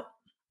 Peace out.